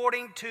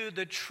according to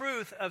the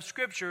truth of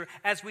Scripture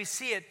as we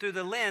see it through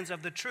the lens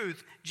of the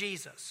truth,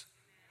 Jesus.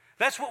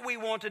 That's what we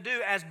want to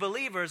do as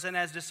believers and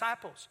as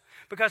disciples.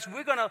 Because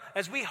we're going to,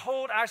 as we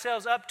hold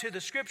ourselves up to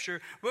the Scripture,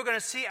 we're going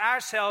to see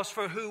ourselves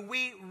for who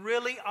we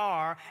really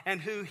are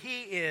and who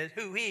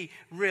He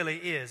really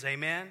is.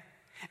 Amen?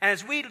 And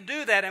as we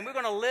do that, and we're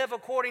going to live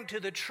according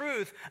to the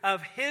truth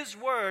of His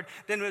Word,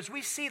 then as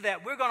we see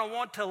that, we're going to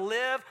want to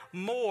live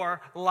more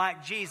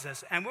like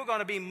Jesus. And we're going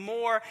to be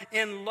more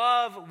in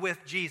love with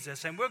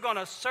Jesus. And we're going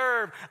to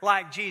serve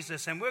like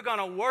Jesus. And we're going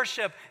to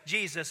worship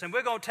Jesus. And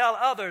we're going to tell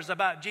others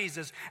about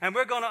Jesus. And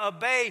we're going to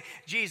obey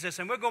Jesus.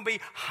 And we're going to be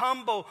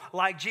humble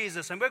like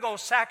Jesus. And we're going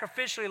to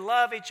sacrificially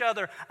love each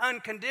other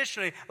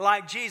unconditionally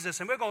like Jesus.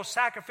 And we're going to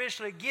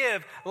sacrificially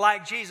give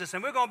like Jesus.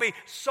 And we're going to be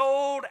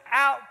sold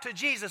out to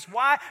Jesus.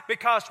 Why?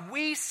 Because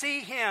we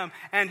see Him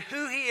and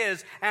who He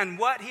is and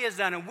what He has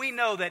done. And we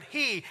know that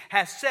He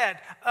has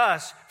set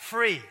us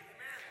free.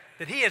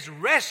 That He has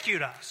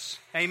rescued us.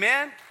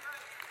 Amen?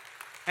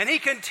 And He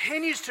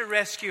continues to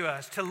rescue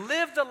us, to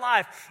live the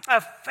life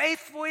of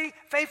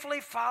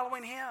faithfully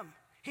following Him.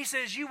 He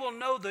says, you will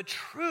know the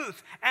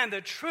truth, and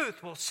the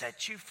truth will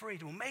set you free.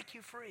 It will make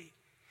you free.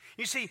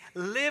 You see,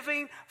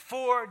 living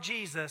for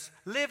Jesus,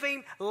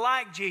 living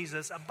like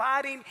Jesus,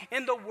 abiding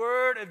in the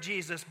Word of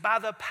Jesus, by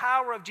the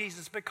power of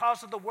Jesus,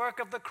 because of the work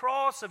of the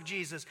cross of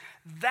Jesus,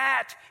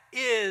 that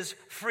is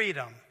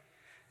freedom.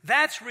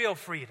 That's real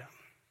freedom.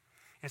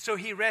 And so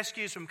He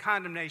rescues from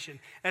condemnation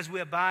as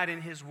we abide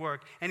in His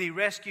work. And He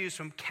rescues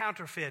from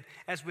counterfeit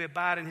as we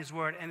abide in His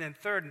word. And then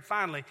third and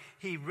finally,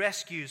 He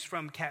rescues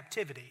from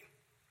captivity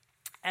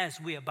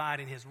as we abide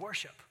in His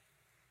worship.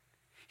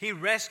 He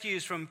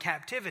rescues from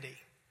captivity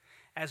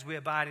as we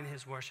abide in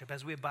His worship,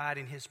 as we abide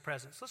in His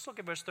presence. Let's look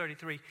at verse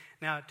 33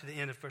 now to the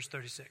end of verse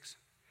 36.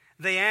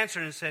 They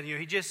answered and said,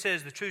 He just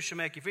says the truth shall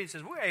make you free. He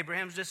says, we're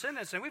Abraham's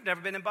descendants and we've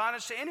never been in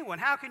bondage to anyone.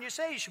 How can you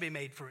say you should be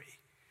made free?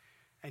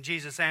 And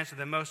Jesus answered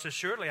them, most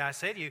assuredly I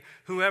say to you,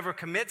 whoever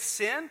commits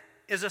sin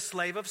is a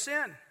slave of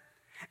sin.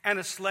 And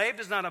a slave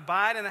does not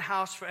abide in the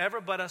house forever,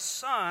 but a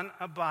son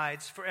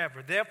abides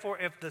forever. Therefore,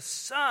 if the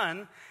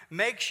Son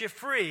makes you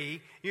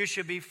free, you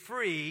should be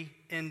free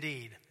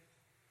indeed.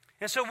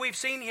 And so we've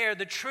seen here,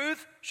 the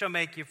truth shall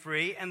make you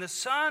free, and the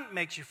Son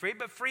makes you free,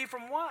 but free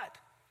from what?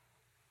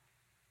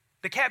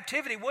 The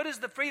captivity, what is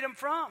the freedom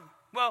from?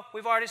 Well,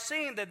 we've already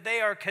seen that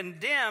they are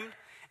condemned,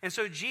 and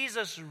so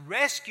Jesus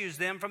rescues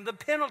them from the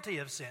penalty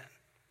of sin.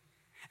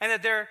 And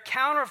that they're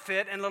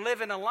counterfeit and live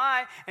in a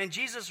lie, and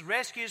Jesus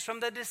rescues from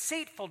the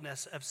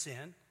deceitfulness of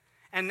sin.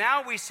 And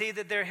now we see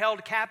that they're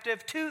held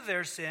captive to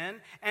their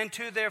sin and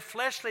to their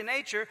fleshly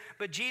nature,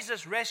 but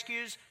Jesus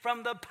rescues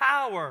from the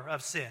power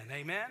of sin.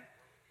 Amen?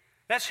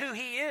 That's who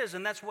he is,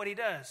 and that's what he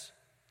does.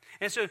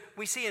 And so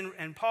we see,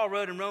 and Paul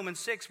wrote in Romans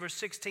 6, verse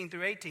 16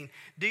 through 18,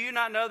 do you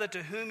not know that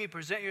to whom you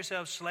present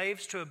yourselves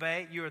slaves to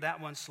obey, you are that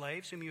one's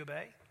slaves whom you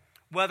obey?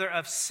 Whether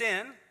of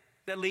sin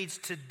that leads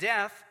to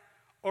death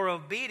or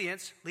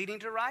obedience leading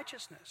to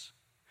righteousness.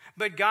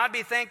 But God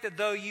be thanked that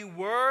though you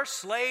were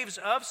slaves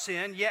of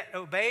sin, yet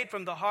obeyed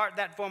from the heart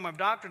that form of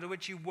doctrine to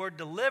which you were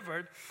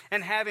delivered,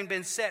 and having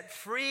been set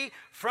free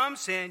from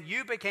sin,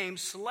 you became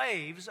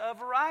slaves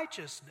of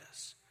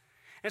righteousness.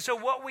 And so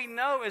what we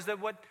know is that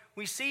what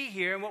we see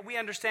here and what we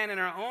understand in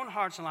our own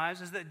hearts and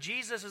lives is that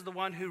Jesus is the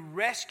one who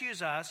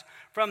rescues us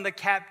from the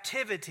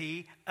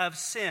captivity of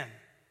sin.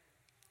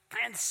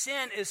 And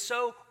sin is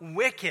so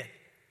wicked.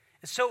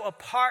 It's so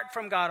apart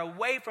from God,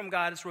 away from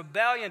God. It's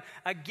rebellion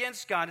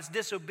against God. It's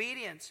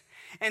disobedience.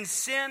 And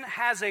sin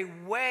has a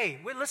way.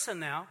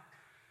 Listen now.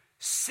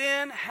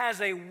 Sin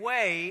has a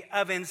way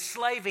of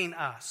enslaving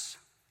us.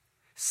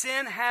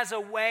 Sin has a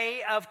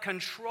way of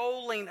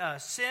controlling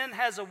us. Sin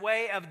has a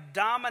way of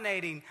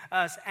dominating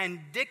us and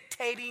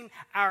dictating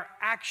our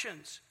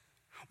actions.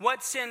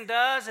 What sin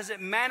does is it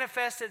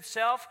manifests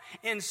itself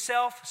in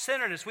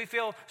self-centeredness. We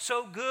feel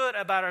so good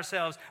about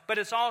ourselves, but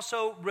it's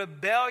also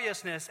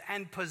rebelliousness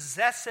and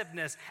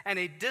possessiveness and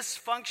a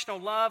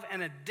dysfunctional love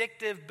and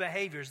addictive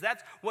behaviors.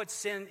 That's what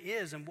sin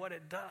is and what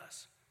it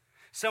does.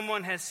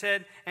 Someone has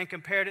said and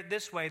compared it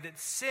this way, that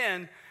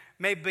sin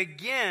may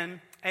begin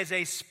as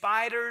a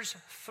spider's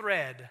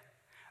thread,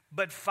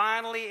 but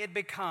finally it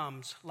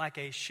becomes like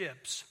a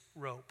ship's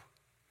rope.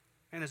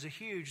 And there's a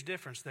huge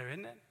difference there,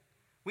 isn't it?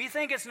 We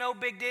think it's no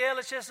big deal,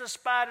 it's just a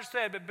spider's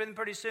thread, but then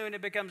pretty soon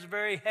it becomes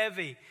very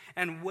heavy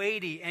and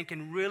weighty and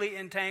can really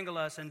entangle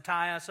us and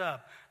tie us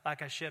up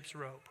like a ship's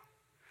rope.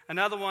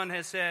 Another one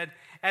has said,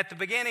 at the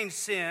beginning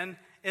sin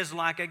is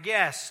like a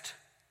guest,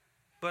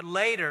 but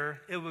later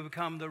it will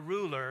become the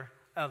ruler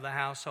of the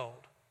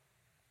household.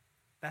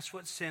 That's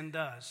what sin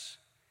does.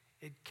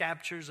 It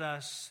captures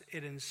us,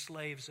 it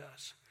enslaves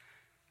us.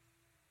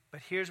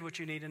 But here's what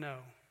you need to know,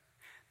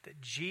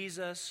 that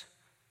Jesus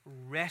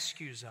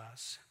rescues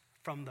us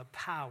from the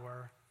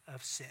power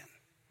of sin.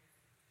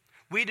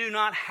 We do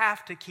not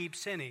have to keep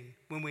sinning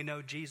when we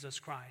know Jesus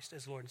Christ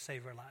as Lord and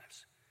Savior of our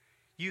lives.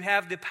 You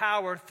have the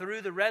power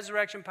through the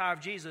resurrection power of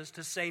Jesus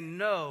to say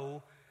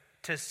no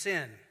to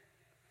sin,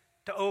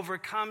 to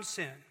overcome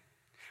sin.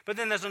 But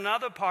then there's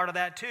another part of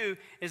that too,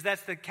 is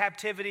that's the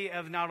captivity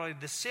of not only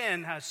the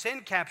sin, how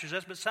sin captures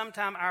us, but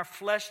sometimes our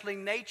fleshly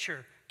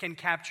nature can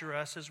capture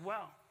us as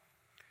well.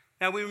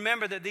 Now we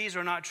remember that these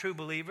are not true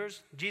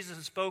believers. Jesus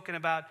has spoken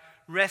about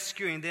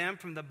rescuing them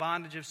from the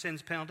bondage of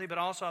sin's penalty, but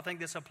also I think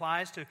this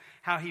applies to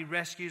how he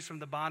rescues from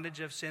the bondage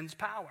of sin's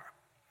power.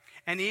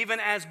 And even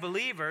as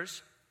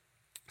believers,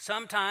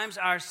 sometimes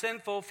our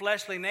sinful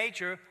fleshly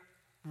nature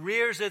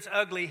rears its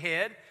ugly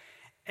head,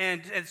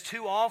 and it's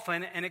too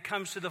often, and it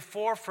comes to the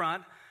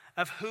forefront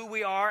of who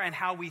we are and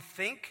how we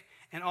think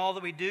and all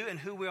that we do and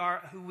who we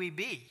are, who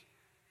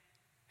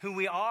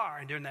we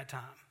are during that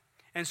time.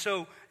 And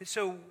so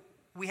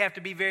we have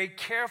to be very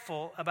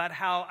careful about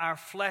how our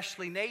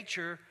fleshly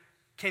nature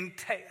can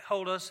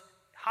hold us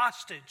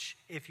hostage,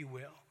 if you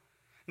will.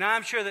 Now,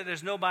 I'm sure that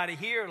there's nobody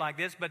here like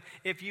this, but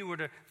if you were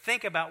to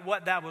think about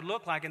what that would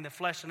look like in the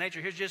fleshly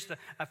nature, here's just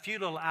a few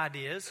little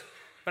ideas.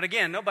 But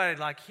again, nobody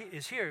like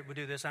is here would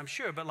do this, I'm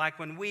sure. But like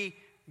when we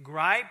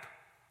gripe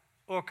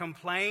or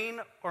complain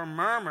or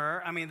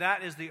murmur, I mean,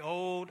 that is the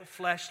old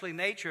fleshly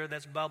nature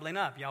that's bubbling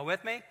up. Y'all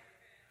with me?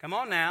 Come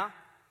on now.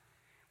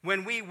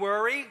 When we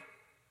worry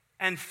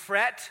and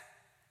fret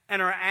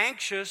and are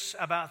anxious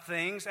about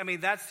things, I mean,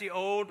 that's the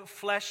old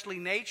fleshly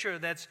nature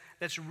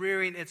that's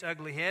rearing its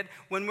ugly head.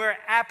 When we're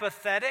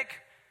apathetic,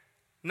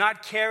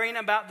 not caring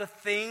about the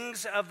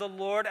things of the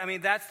Lord, I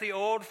mean, that's the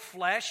old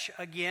flesh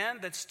again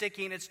that's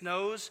sticking its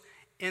nose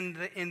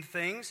in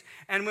things.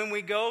 And when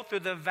we go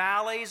through the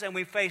valleys and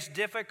we face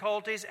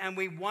difficulties and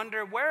we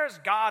wonder, where is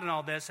God in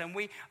all this? And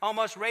we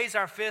almost raise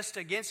our fist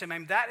against him. I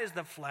mean, that is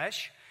the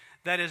flesh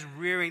that is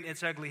rearing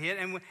its ugly head.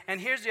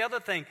 And here's the other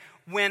thing.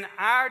 When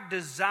our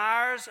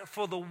desires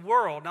for the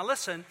world, now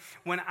listen,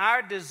 when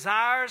our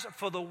desires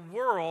for the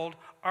world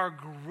are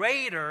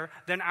greater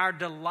than our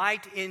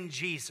delight in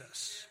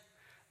Jesus,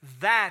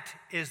 that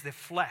is the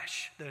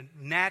flesh, the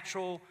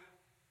natural,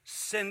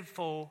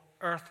 sinful,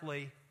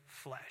 earthly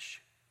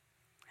flesh.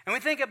 And we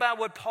think about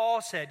what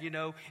Paul said,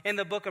 in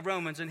the book of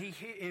Romans, and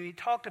he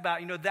talked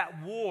about,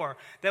 that war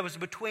that was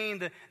between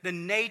the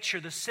nature,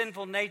 the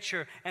sinful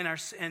nature, and our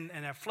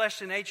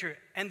fleshly nature,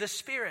 and the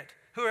Spirit,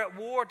 who are at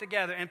war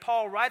together. And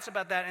Paul writes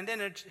about that. And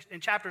then in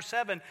chapter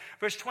 7,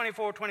 verse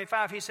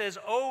 24-25, he says,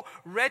 "O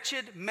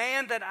wretched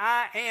man that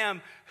I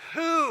am,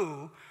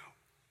 who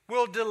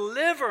will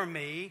deliver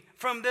me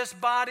from this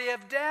body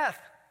of death.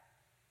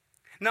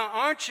 Now,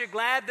 aren't you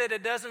glad that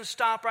it doesn't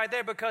stop right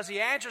there? Because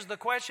he answers the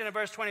question in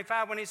verse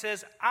 25 when he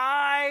says,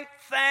 I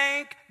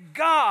thank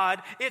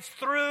God it's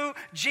through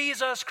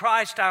Jesus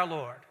Christ our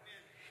Lord.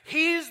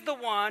 He's the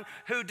one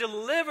who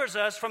delivers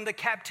us from the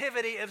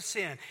captivity of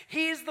sin.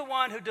 He's the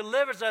one who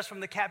delivers us from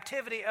the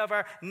captivity of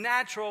our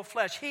natural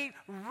flesh. He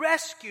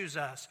rescues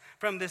us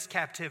from this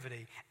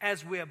captivity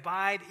as we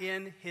abide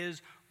in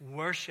his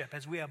worship,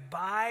 as we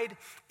abide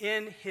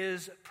in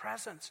his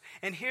presence.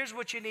 And here's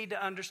what you need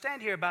to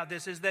understand here about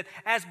this is that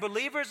as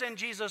believers in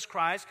Jesus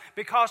Christ,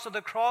 because of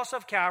the cross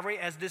of Calvary,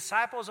 as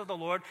disciples of the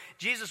Lord,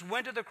 Jesus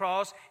went to the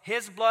cross.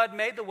 His blood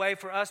made the way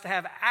for us to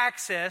have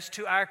access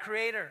to our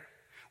Creator.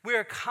 We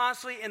are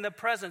constantly in the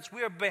presence.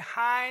 We are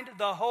behind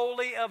the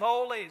Holy of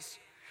Holies.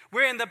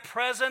 We're in the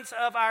presence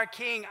of our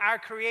King, our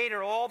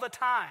Creator, all the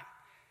time.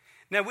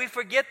 Now, we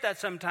forget that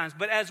sometimes,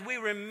 but as we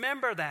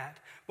remember that,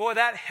 boy,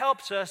 that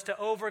helps us to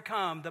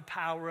overcome the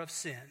power of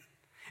sin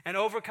and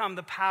overcome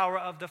the power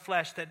of the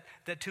flesh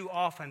that too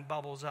often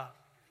bubbles up.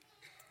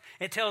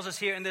 It tells us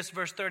here in this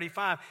verse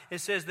 35, it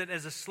says that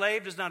as a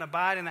slave does not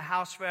abide in the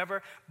house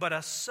forever, but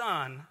a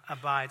son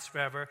abides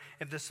forever.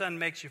 If the son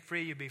makes you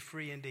free, you'll be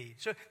free indeed.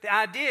 So the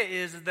idea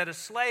is that a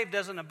slave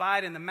doesn't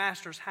abide in the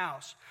master's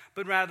house,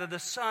 but rather the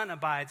son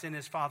abides in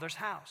his father's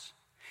house.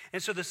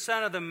 And so the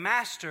son of the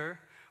master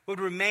would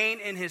remain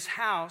in his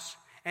house,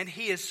 and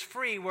he is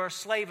free where a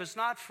slave is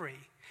not free.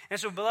 And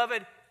so,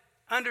 beloved,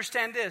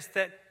 understand this,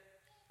 that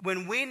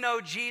when we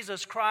know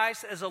Jesus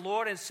Christ as the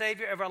Lord and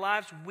Savior of our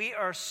lives, we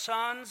are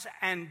sons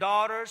and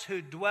daughters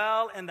who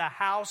dwell in the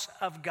house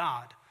of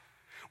God.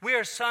 We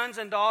are sons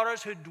and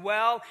daughters who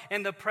dwell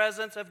in the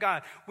presence of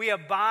God. We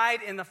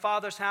abide in the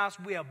Father's house.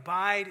 We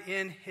abide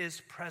in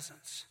his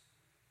presence.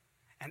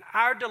 And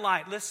our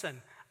delight,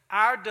 listen,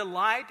 our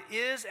delight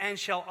is and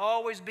shall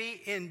always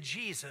be in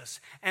Jesus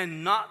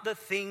and not the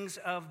things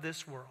of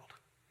this world.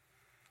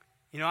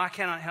 You know, I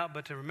cannot help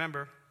but to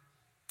remember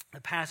the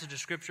passage of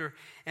Scripture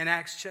in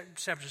Acts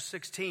chapter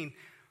 16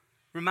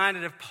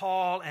 reminded of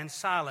Paul and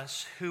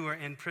Silas who were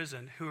in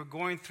prison, who were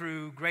going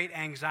through great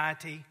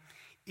anxiety,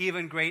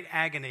 even great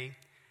agony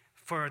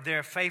for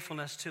their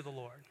faithfulness to the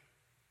Lord.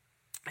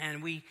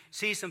 And we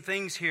see some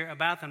things here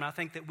about them I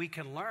think that we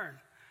can learn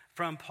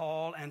from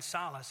Paul and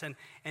Silas.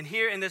 And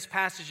here in this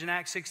passage in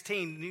Acts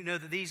 16, you know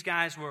that these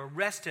guys were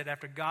arrested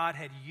after God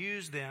had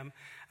used them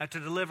to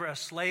deliver a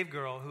slave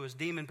girl who was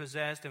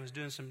demon-possessed and was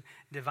doing some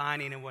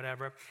divining and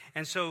whatever.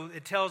 And so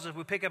it tells us,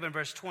 we pick up in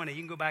verse 20. You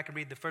can go back and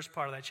read the first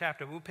part of that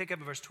chapter. We'll pick up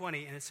in verse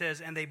 20, and it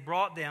says, and they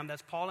brought them,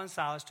 that's Paul and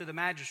Silas, to the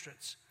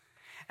magistrates.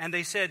 And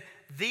they said,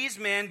 these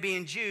men,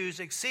 being Jews,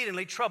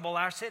 exceedingly trouble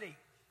our city.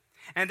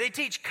 And they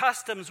teach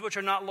customs which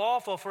are not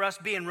lawful for us,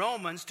 being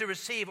Romans, to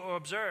receive or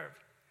observe.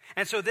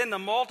 And so then the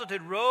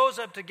multitude rose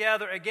up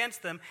together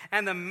against them,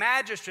 and the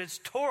magistrates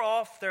tore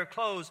off their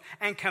clothes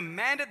and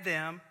commanded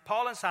them,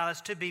 Paul and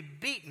Silas, to be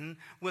beaten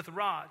with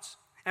rods.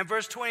 And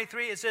verse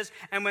 23, it says,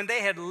 and when they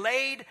had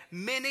laid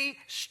many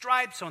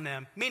stripes on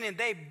them, meaning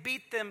they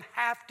beat them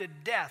half to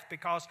death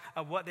because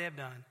of what they have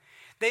done,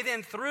 they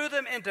then threw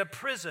them into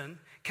prison,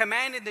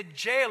 commanding the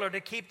jailer to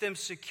keep them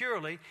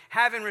securely.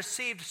 Having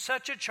received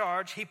such a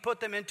charge, he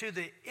put them into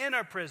the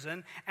inner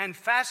prison and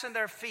fastened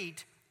their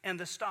feet in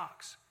the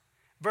stocks.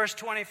 Verse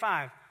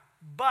 25,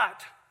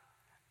 but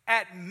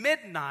at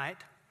midnight,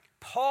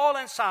 Paul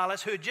and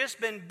Silas, who had just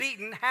been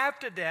beaten half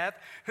to death,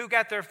 who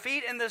got their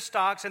feet in the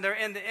stocks and they're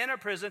in the inner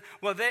prison,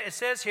 well, it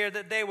says here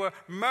that they were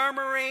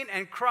murmuring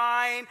and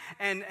crying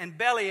and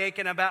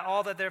bellyaching about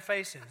all that they're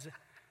facing.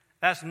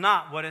 That's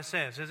not what it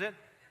says, is it?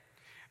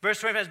 Verse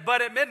 25 says,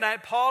 but at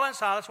midnight, Paul and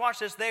Silas, watch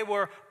this, they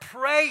were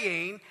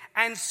praying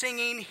and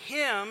singing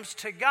hymns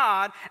to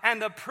God, and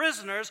the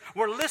prisoners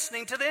were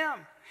listening to them.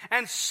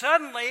 And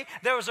suddenly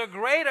there was a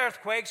great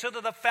earthquake so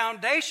that the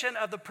foundation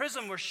of the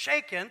prison was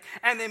shaken,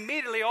 and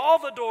immediately all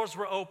the doors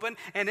were open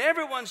and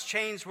everyone's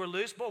chains were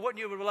loose. Boy, wouldn't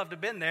you have loved to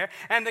have been there?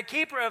 And the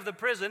keeper of the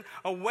prison,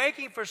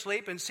 awaking for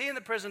sleep and seeing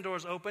the prison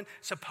doors open,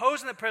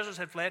 supposing the prisoners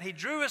had fled, he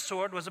drew his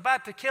sword, was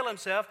about to kill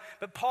himself,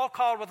 but Paul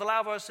called with a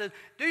loud voice and said,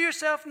 do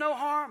yourself no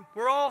harm,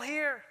 we're all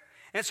here.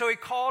 And so he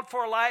called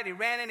for a light. He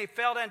ran in. He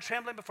fell down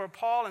trembling before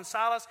Paul and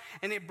Silas.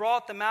 And he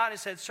brought them out and he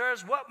said,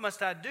 sirs, what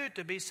must I do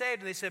to be saved?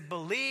 And they said,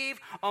 believe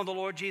on the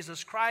Lord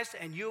Jesus Christ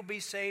and you'll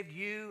be saved,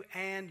 you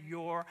and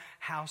your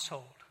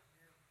household.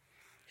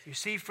 You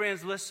see,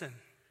 friends, listen.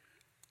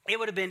 It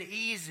would have been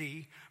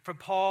easy for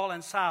Paul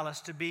and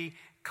Silas to be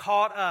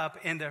caught up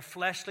in their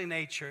fleshly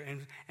nature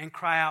and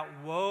cry out,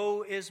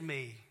 woe is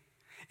me.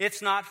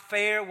 It's not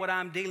fair what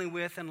I'm dealing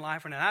with in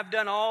life right now. I've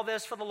done all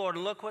this for the Lord,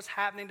 and look what's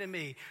happening to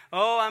me.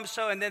 Oh, I'm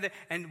so,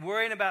 and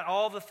worrying about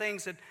all the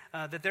things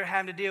that they're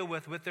having to deal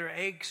with their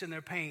aches and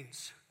their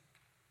pains.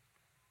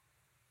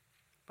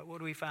 But what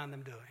do we find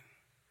them doing?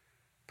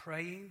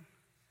 Praying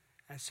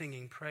and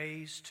singing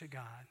praise to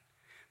God,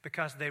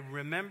 because they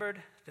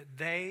remembered that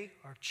they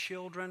are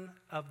children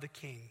of the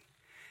King,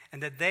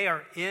 and that they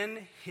are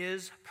in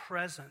his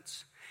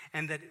presence,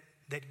 and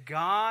that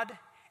God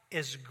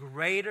is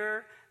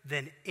greater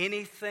than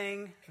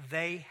anything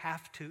they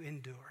have to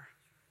endure.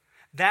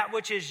 That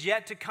which is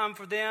yet to come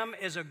for them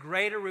is a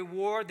greater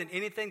reward than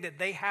anything that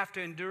they have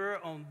to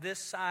endure on this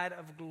side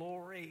of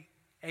glory.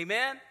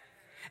 Amen?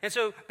 And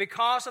so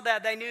because of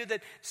that, they knew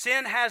that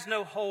sin has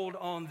no hold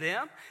on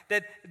them,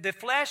 that the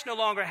flesh no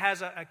longer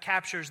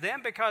captures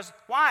them. Because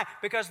why?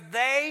 Because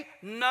they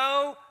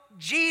know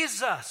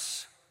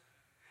Jesus,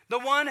 the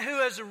one who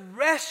has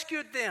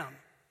rescued them.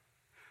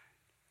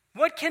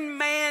 What can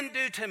man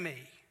do to me?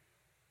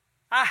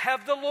 I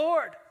have the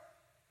Lord.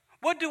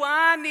 What do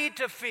I need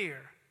to fear?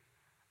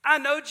 I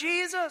know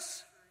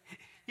Jesus.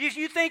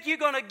 You think you're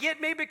going to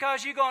get me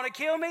because you're going to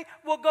kill me?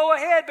 Well, go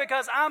ahead,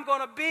 because I'm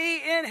going to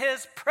be in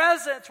his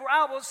presence where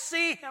I will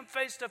see him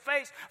face to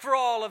face for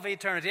all of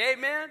eternity.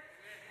 Amen?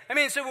 I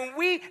mean, so when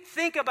we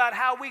think about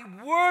how we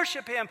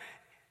worship him,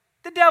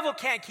 the devil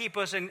can't keep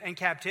us in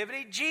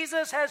captivity.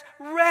 Jesus has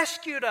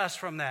rescued us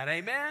from that.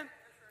 Amen?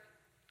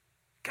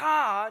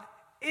 God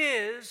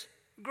is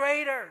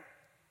greater.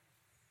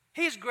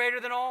 He's greater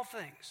than all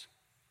things.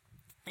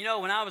 You know,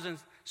 when I was in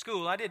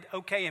school, I did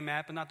okay in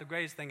math, but not the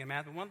greatest thing in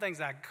math. But one of the things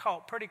I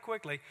caught pretty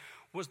quickly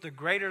was the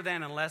greater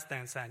than and less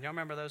than sign. Y'all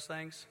remember those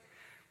things?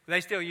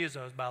 They still use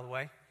those, by the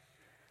way.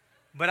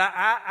 But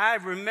I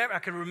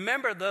could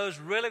remember those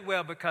really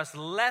well, because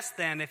less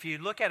than, if you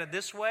look at it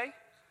this way,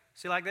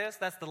 see like this,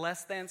 that's the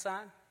less than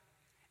sign.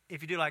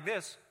 If you do like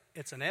this,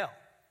 it's an L.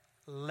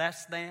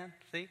 Less than,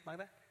 see, like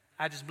that?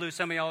 I just blew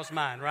some of y'all's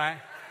mind, right?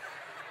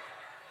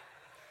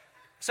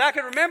 So I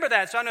could remember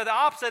that. So I know the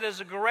opposite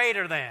is a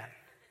greater than.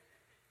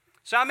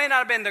 So I may not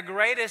have been the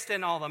greatest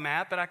in all the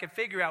math, but I could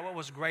figure out what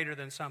was greater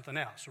than something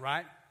else,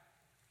 right?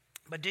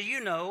 But do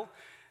you know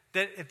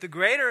that if the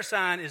greater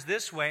sign is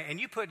this way and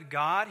you put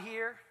God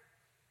here,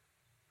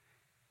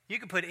 you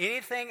can put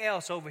anything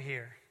else over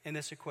here in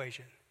this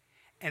equation,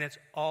 and it's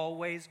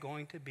always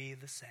going to be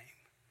the same.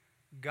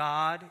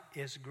 God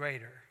is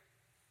greater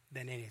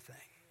than anything.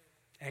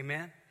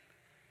 Amen?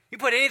 You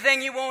put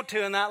anything you want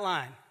to in that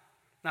line,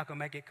 not going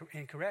to make it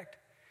incorrect.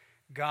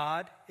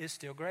 God is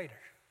still greater,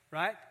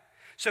 right?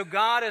 So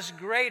God is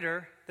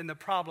greater than the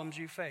problems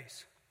you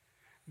face.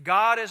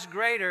 God is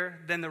greater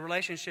than the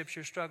relationships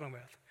you're struggling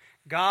with.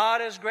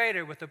 God is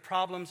greater with the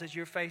problems that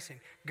you're facing.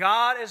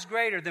 God is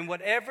greater than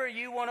whatever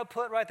you want to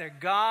put right there.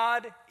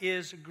 God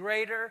is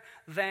greater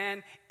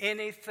than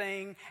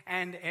anything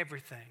and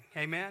everything.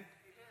 Amen?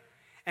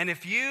 And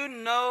if you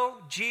know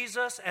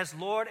Jesus as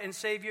Lord and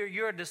Savior,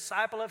 you're a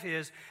disciple of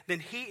his, then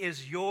he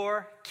is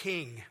your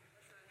king.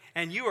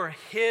 And you are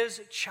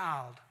his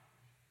child.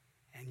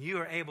 And you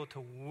are able to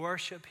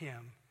worship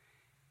him.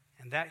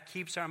 And that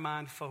keeps our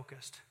mind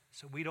focused.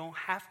 So we don't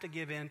have to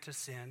give in to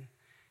sin.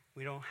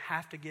 We don't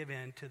have to give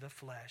in to the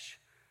flesh.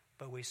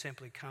 But we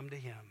simply come to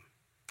him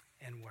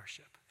and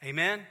worship.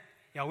 Amen?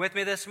 Y'all with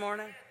me this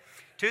morning?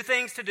 2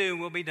 things to do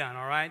and we'll be done,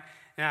 all right?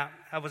 Now,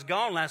 I was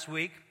gone last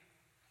week,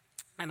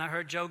 and I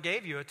heard Joe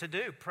gave you a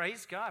to-do.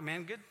 Praise God,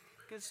 man.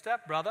 Good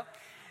stuff, brother.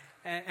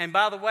 And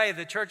by the way,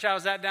 the church I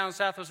was at down in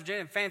Southwest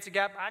Virginia, Fancy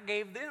Gap, I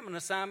gave them an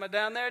assignment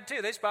down there too.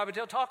 They're probably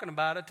still talking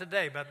about it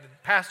today, but the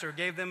pastor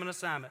gave them an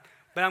assignment.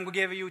 But I'm going to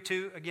give you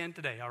 2 again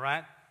today, all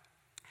right?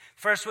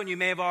 First one you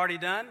may have already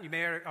done. You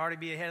may already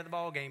be ahead of the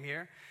ball game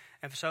here.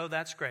 And if so,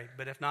 that's great.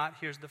 But if not,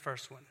 here's the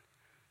first one.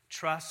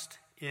 Trust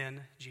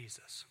in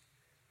Jesus.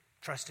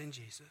 Trust in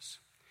Jesus.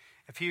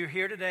 If you're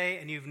here today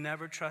and you've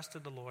never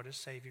trusted the Lord as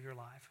Savior of your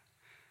life,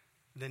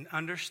 then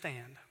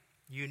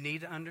you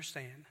need to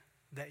understand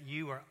that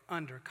you are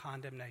under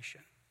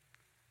condemnation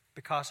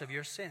because of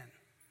your sin.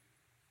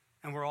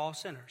 And we're all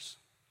sinners,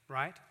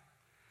 right?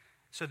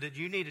 So that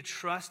you need to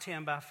trust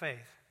him by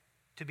faith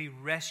to be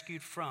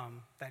rescued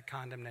from that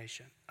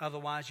condemnation.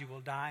 Otherwise, you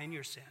will die in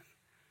your sin.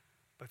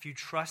 But if you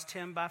trust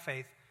him by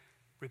faith,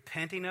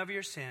 repenting of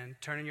your sin,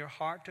 turning your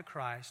heart to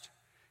Christ,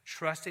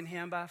 trusting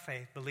him by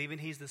faith, believing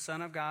he's the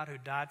Son of God who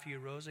died for you,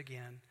 rose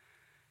again,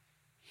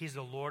 he's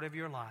the Lord of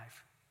your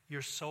life.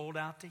 You're sold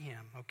out to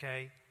him,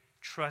 okay?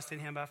 Trust in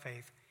him by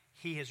faith.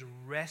 He has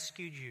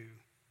rescued you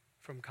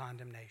from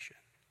condemnation.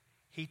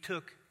 He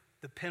took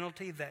the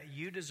penalty that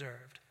you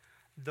deserved,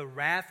 the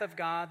wrath of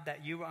God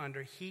that you were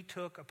under, he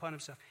took upon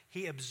himself.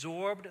 He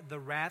absorbed the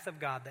wrath of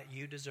God that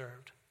you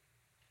deserved.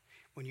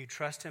 When you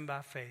trust him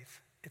by faith,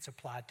 it's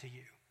applied to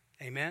you.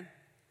 Amen?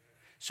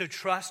 So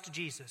trust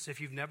Jesus. If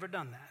you've never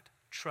done that,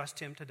 trust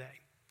him today.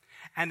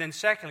 And then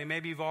secondly,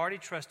 maybe you've already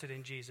trusted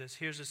in Jesus.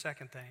 Here's the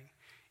second thing.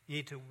 You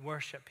need to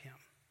worship him.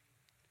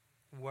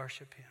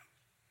 Worship him.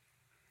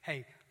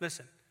 Hey,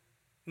 listen,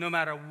 no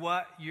matter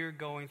what you're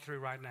going through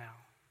right now,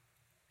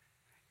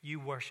 you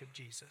worship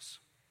Jesus.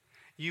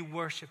 You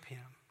worship him.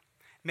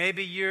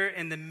 Maybe you're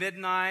in the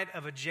midnight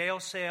of a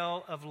jail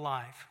cell of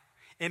life.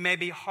 It may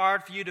be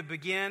hard for you to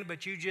begin,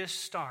 but you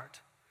just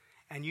start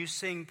and you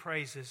sing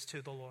praises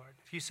to the Lord.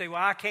 If you say,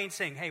 well, I can't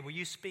sing, hey, will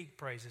you speak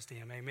praises to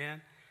him?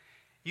 Amen.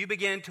 You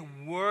begin to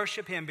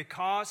worship him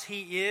because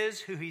he is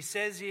who he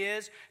says he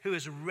is, who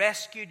has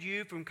rescued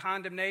you from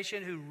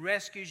condemnation, who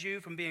rescues you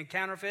from being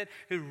counterfeit,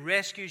 who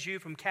rescues you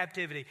from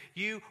captivity.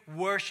 You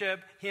worship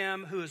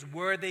him who is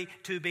worthy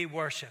to be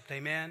worshiped.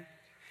 Amen?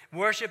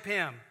 Worship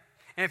Him.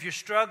 And if you're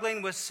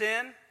struggling with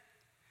sin,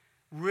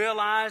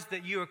 realize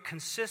that you are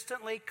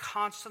consistently,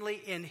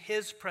 constantly in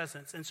His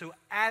presence. And so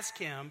ask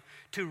Him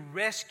to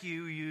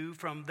rescue you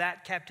from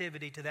that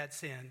captivity to that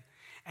sin.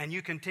 And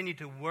you continue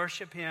to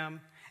worship Him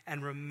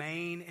and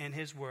remain in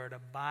His Word,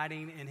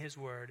 abiding in His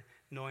Word,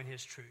 knowing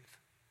His truth.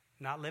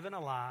 Not living a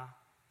lie,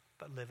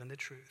 but living the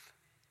truth.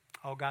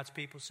 All God's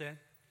people said?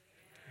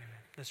 Amen.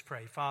 Let's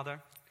pray.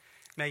 Father,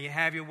 may you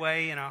have your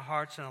way in our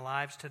hearts and our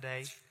lives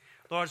today.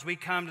 Lord, as we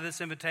come to this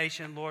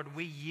invitation, Lord,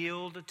 we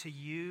yield to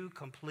you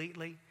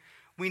completely.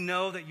 We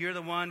know that you're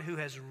the one who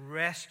has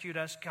rescued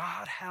us.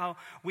 God, how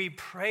we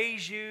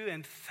praise you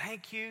and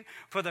thank you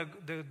for the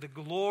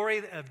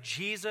glory of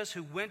Jesus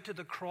who went to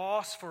the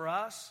cross for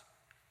us,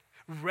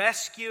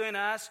 rescuing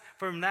us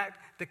from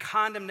the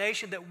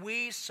condemnation that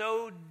we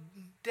so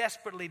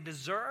desperately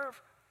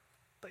deserve.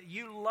 But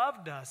you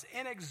loved us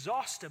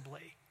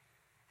inexhaustibly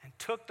and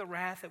took the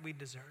wrath that we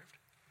deserved.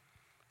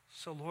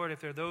 So, Lord,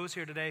 if there are those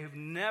here today who've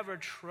never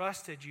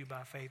trusted you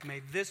by faith,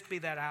 may this be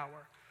that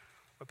hour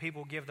where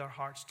people give their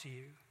hearts to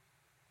you.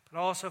 But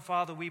also,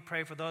 Father, we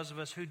pray for those of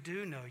us who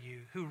do know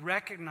you, who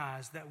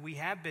recognize that we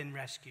have been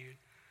rescued.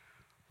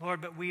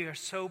 Lord, but we are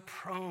so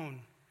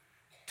prone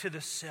to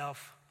the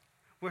self.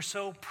 We're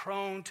so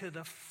prone to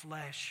the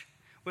flesh.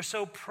 We're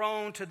so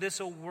prone to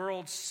this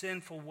world's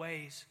sinful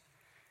ways.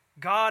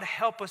 God,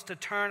 help us to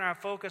turn our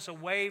focus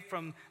away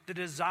from the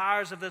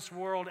desires of this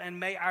world, and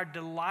may our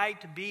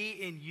delight be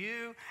in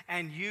you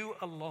and you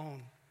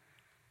alone.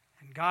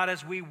 And God,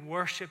 as we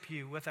worship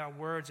you with our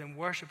words and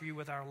worship you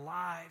with our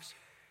lives,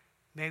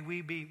 may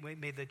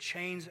the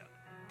chains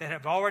that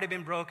have already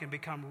been broken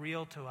become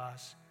real to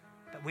us,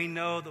 that we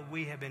know that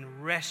we have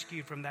been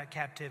rescued from that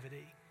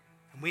captivity.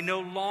 And we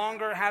no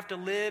longer have to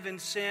live in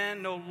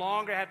sin, no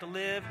longer have to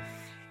live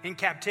in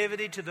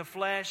captivity to the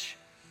flesh,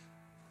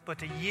 but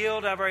to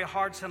yield our very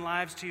hearts and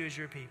lives to you as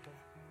your people.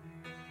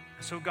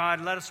 So God,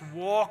 let us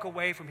walk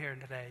away from here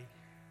today,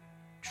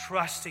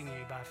 trusting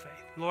you by faith.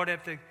 Lord, as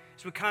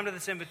we come to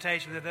this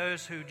invitation, there are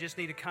those who just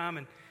need to come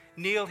and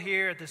kneel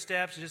here at the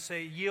steps and just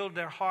say, yield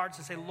their hearts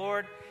and say,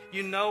 Lord,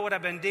 you know what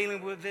I've been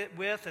dealing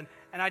with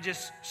and I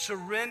just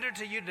surrender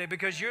to you today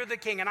because you're the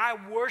King, and I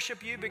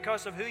worship you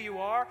because of who you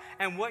are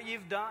and what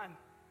you've done.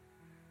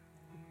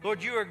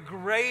 Lord, you are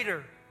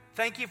greater.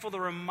 Thank you for the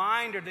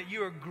reminder that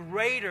you are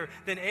greater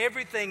than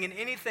everything and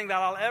anything that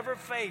I'll ever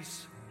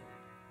face,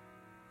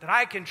 that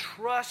I can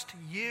trust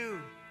you,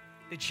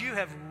 that you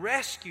have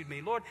rescued me.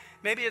 Lord,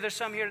 maybe there's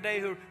some here today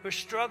who are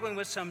struggling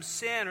with some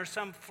sin or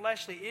some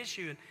fleshly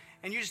issue,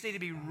 and you just need to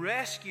be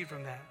rescued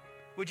from that.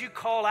 Would you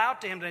call out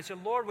to him today and say,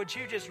 Lord, would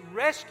you just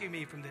rescue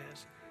me from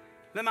this?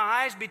 Let my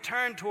eyes be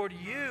turned toward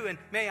you, and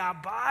may I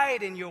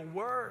abide in your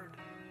word.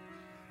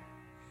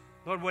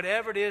 Lord,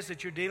 whatever it is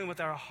that you're dealing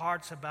with our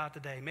hearts about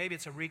today, maybe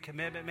it's a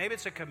recommitment, maybe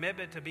it's a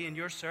commitment to being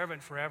your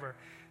servant forever,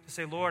 to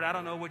say, Lord, I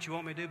don't know what you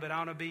want me to do, but I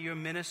want to be your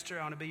minister,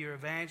 I want to be your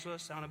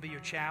evangelist, I want to be your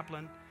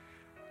chaplain.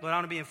 Lord, I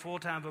want to be a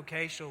full-time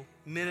vocational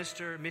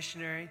minister,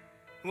 missionary,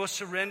 and we'll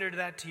surrender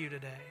that to you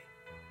today.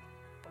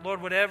 But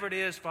Lord, whatever it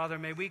is, Father,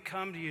 may we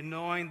come to you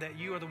knowing that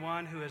you are the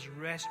one who has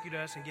rescued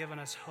us and given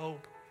us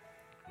hope.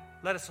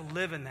 Let us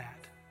live in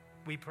that,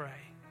 we pray.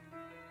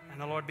 And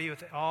the Lord be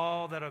with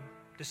all that are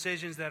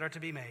decisions that are to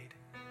be made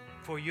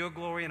for your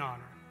glory and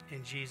honor.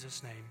 In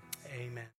Jesus' name, amen.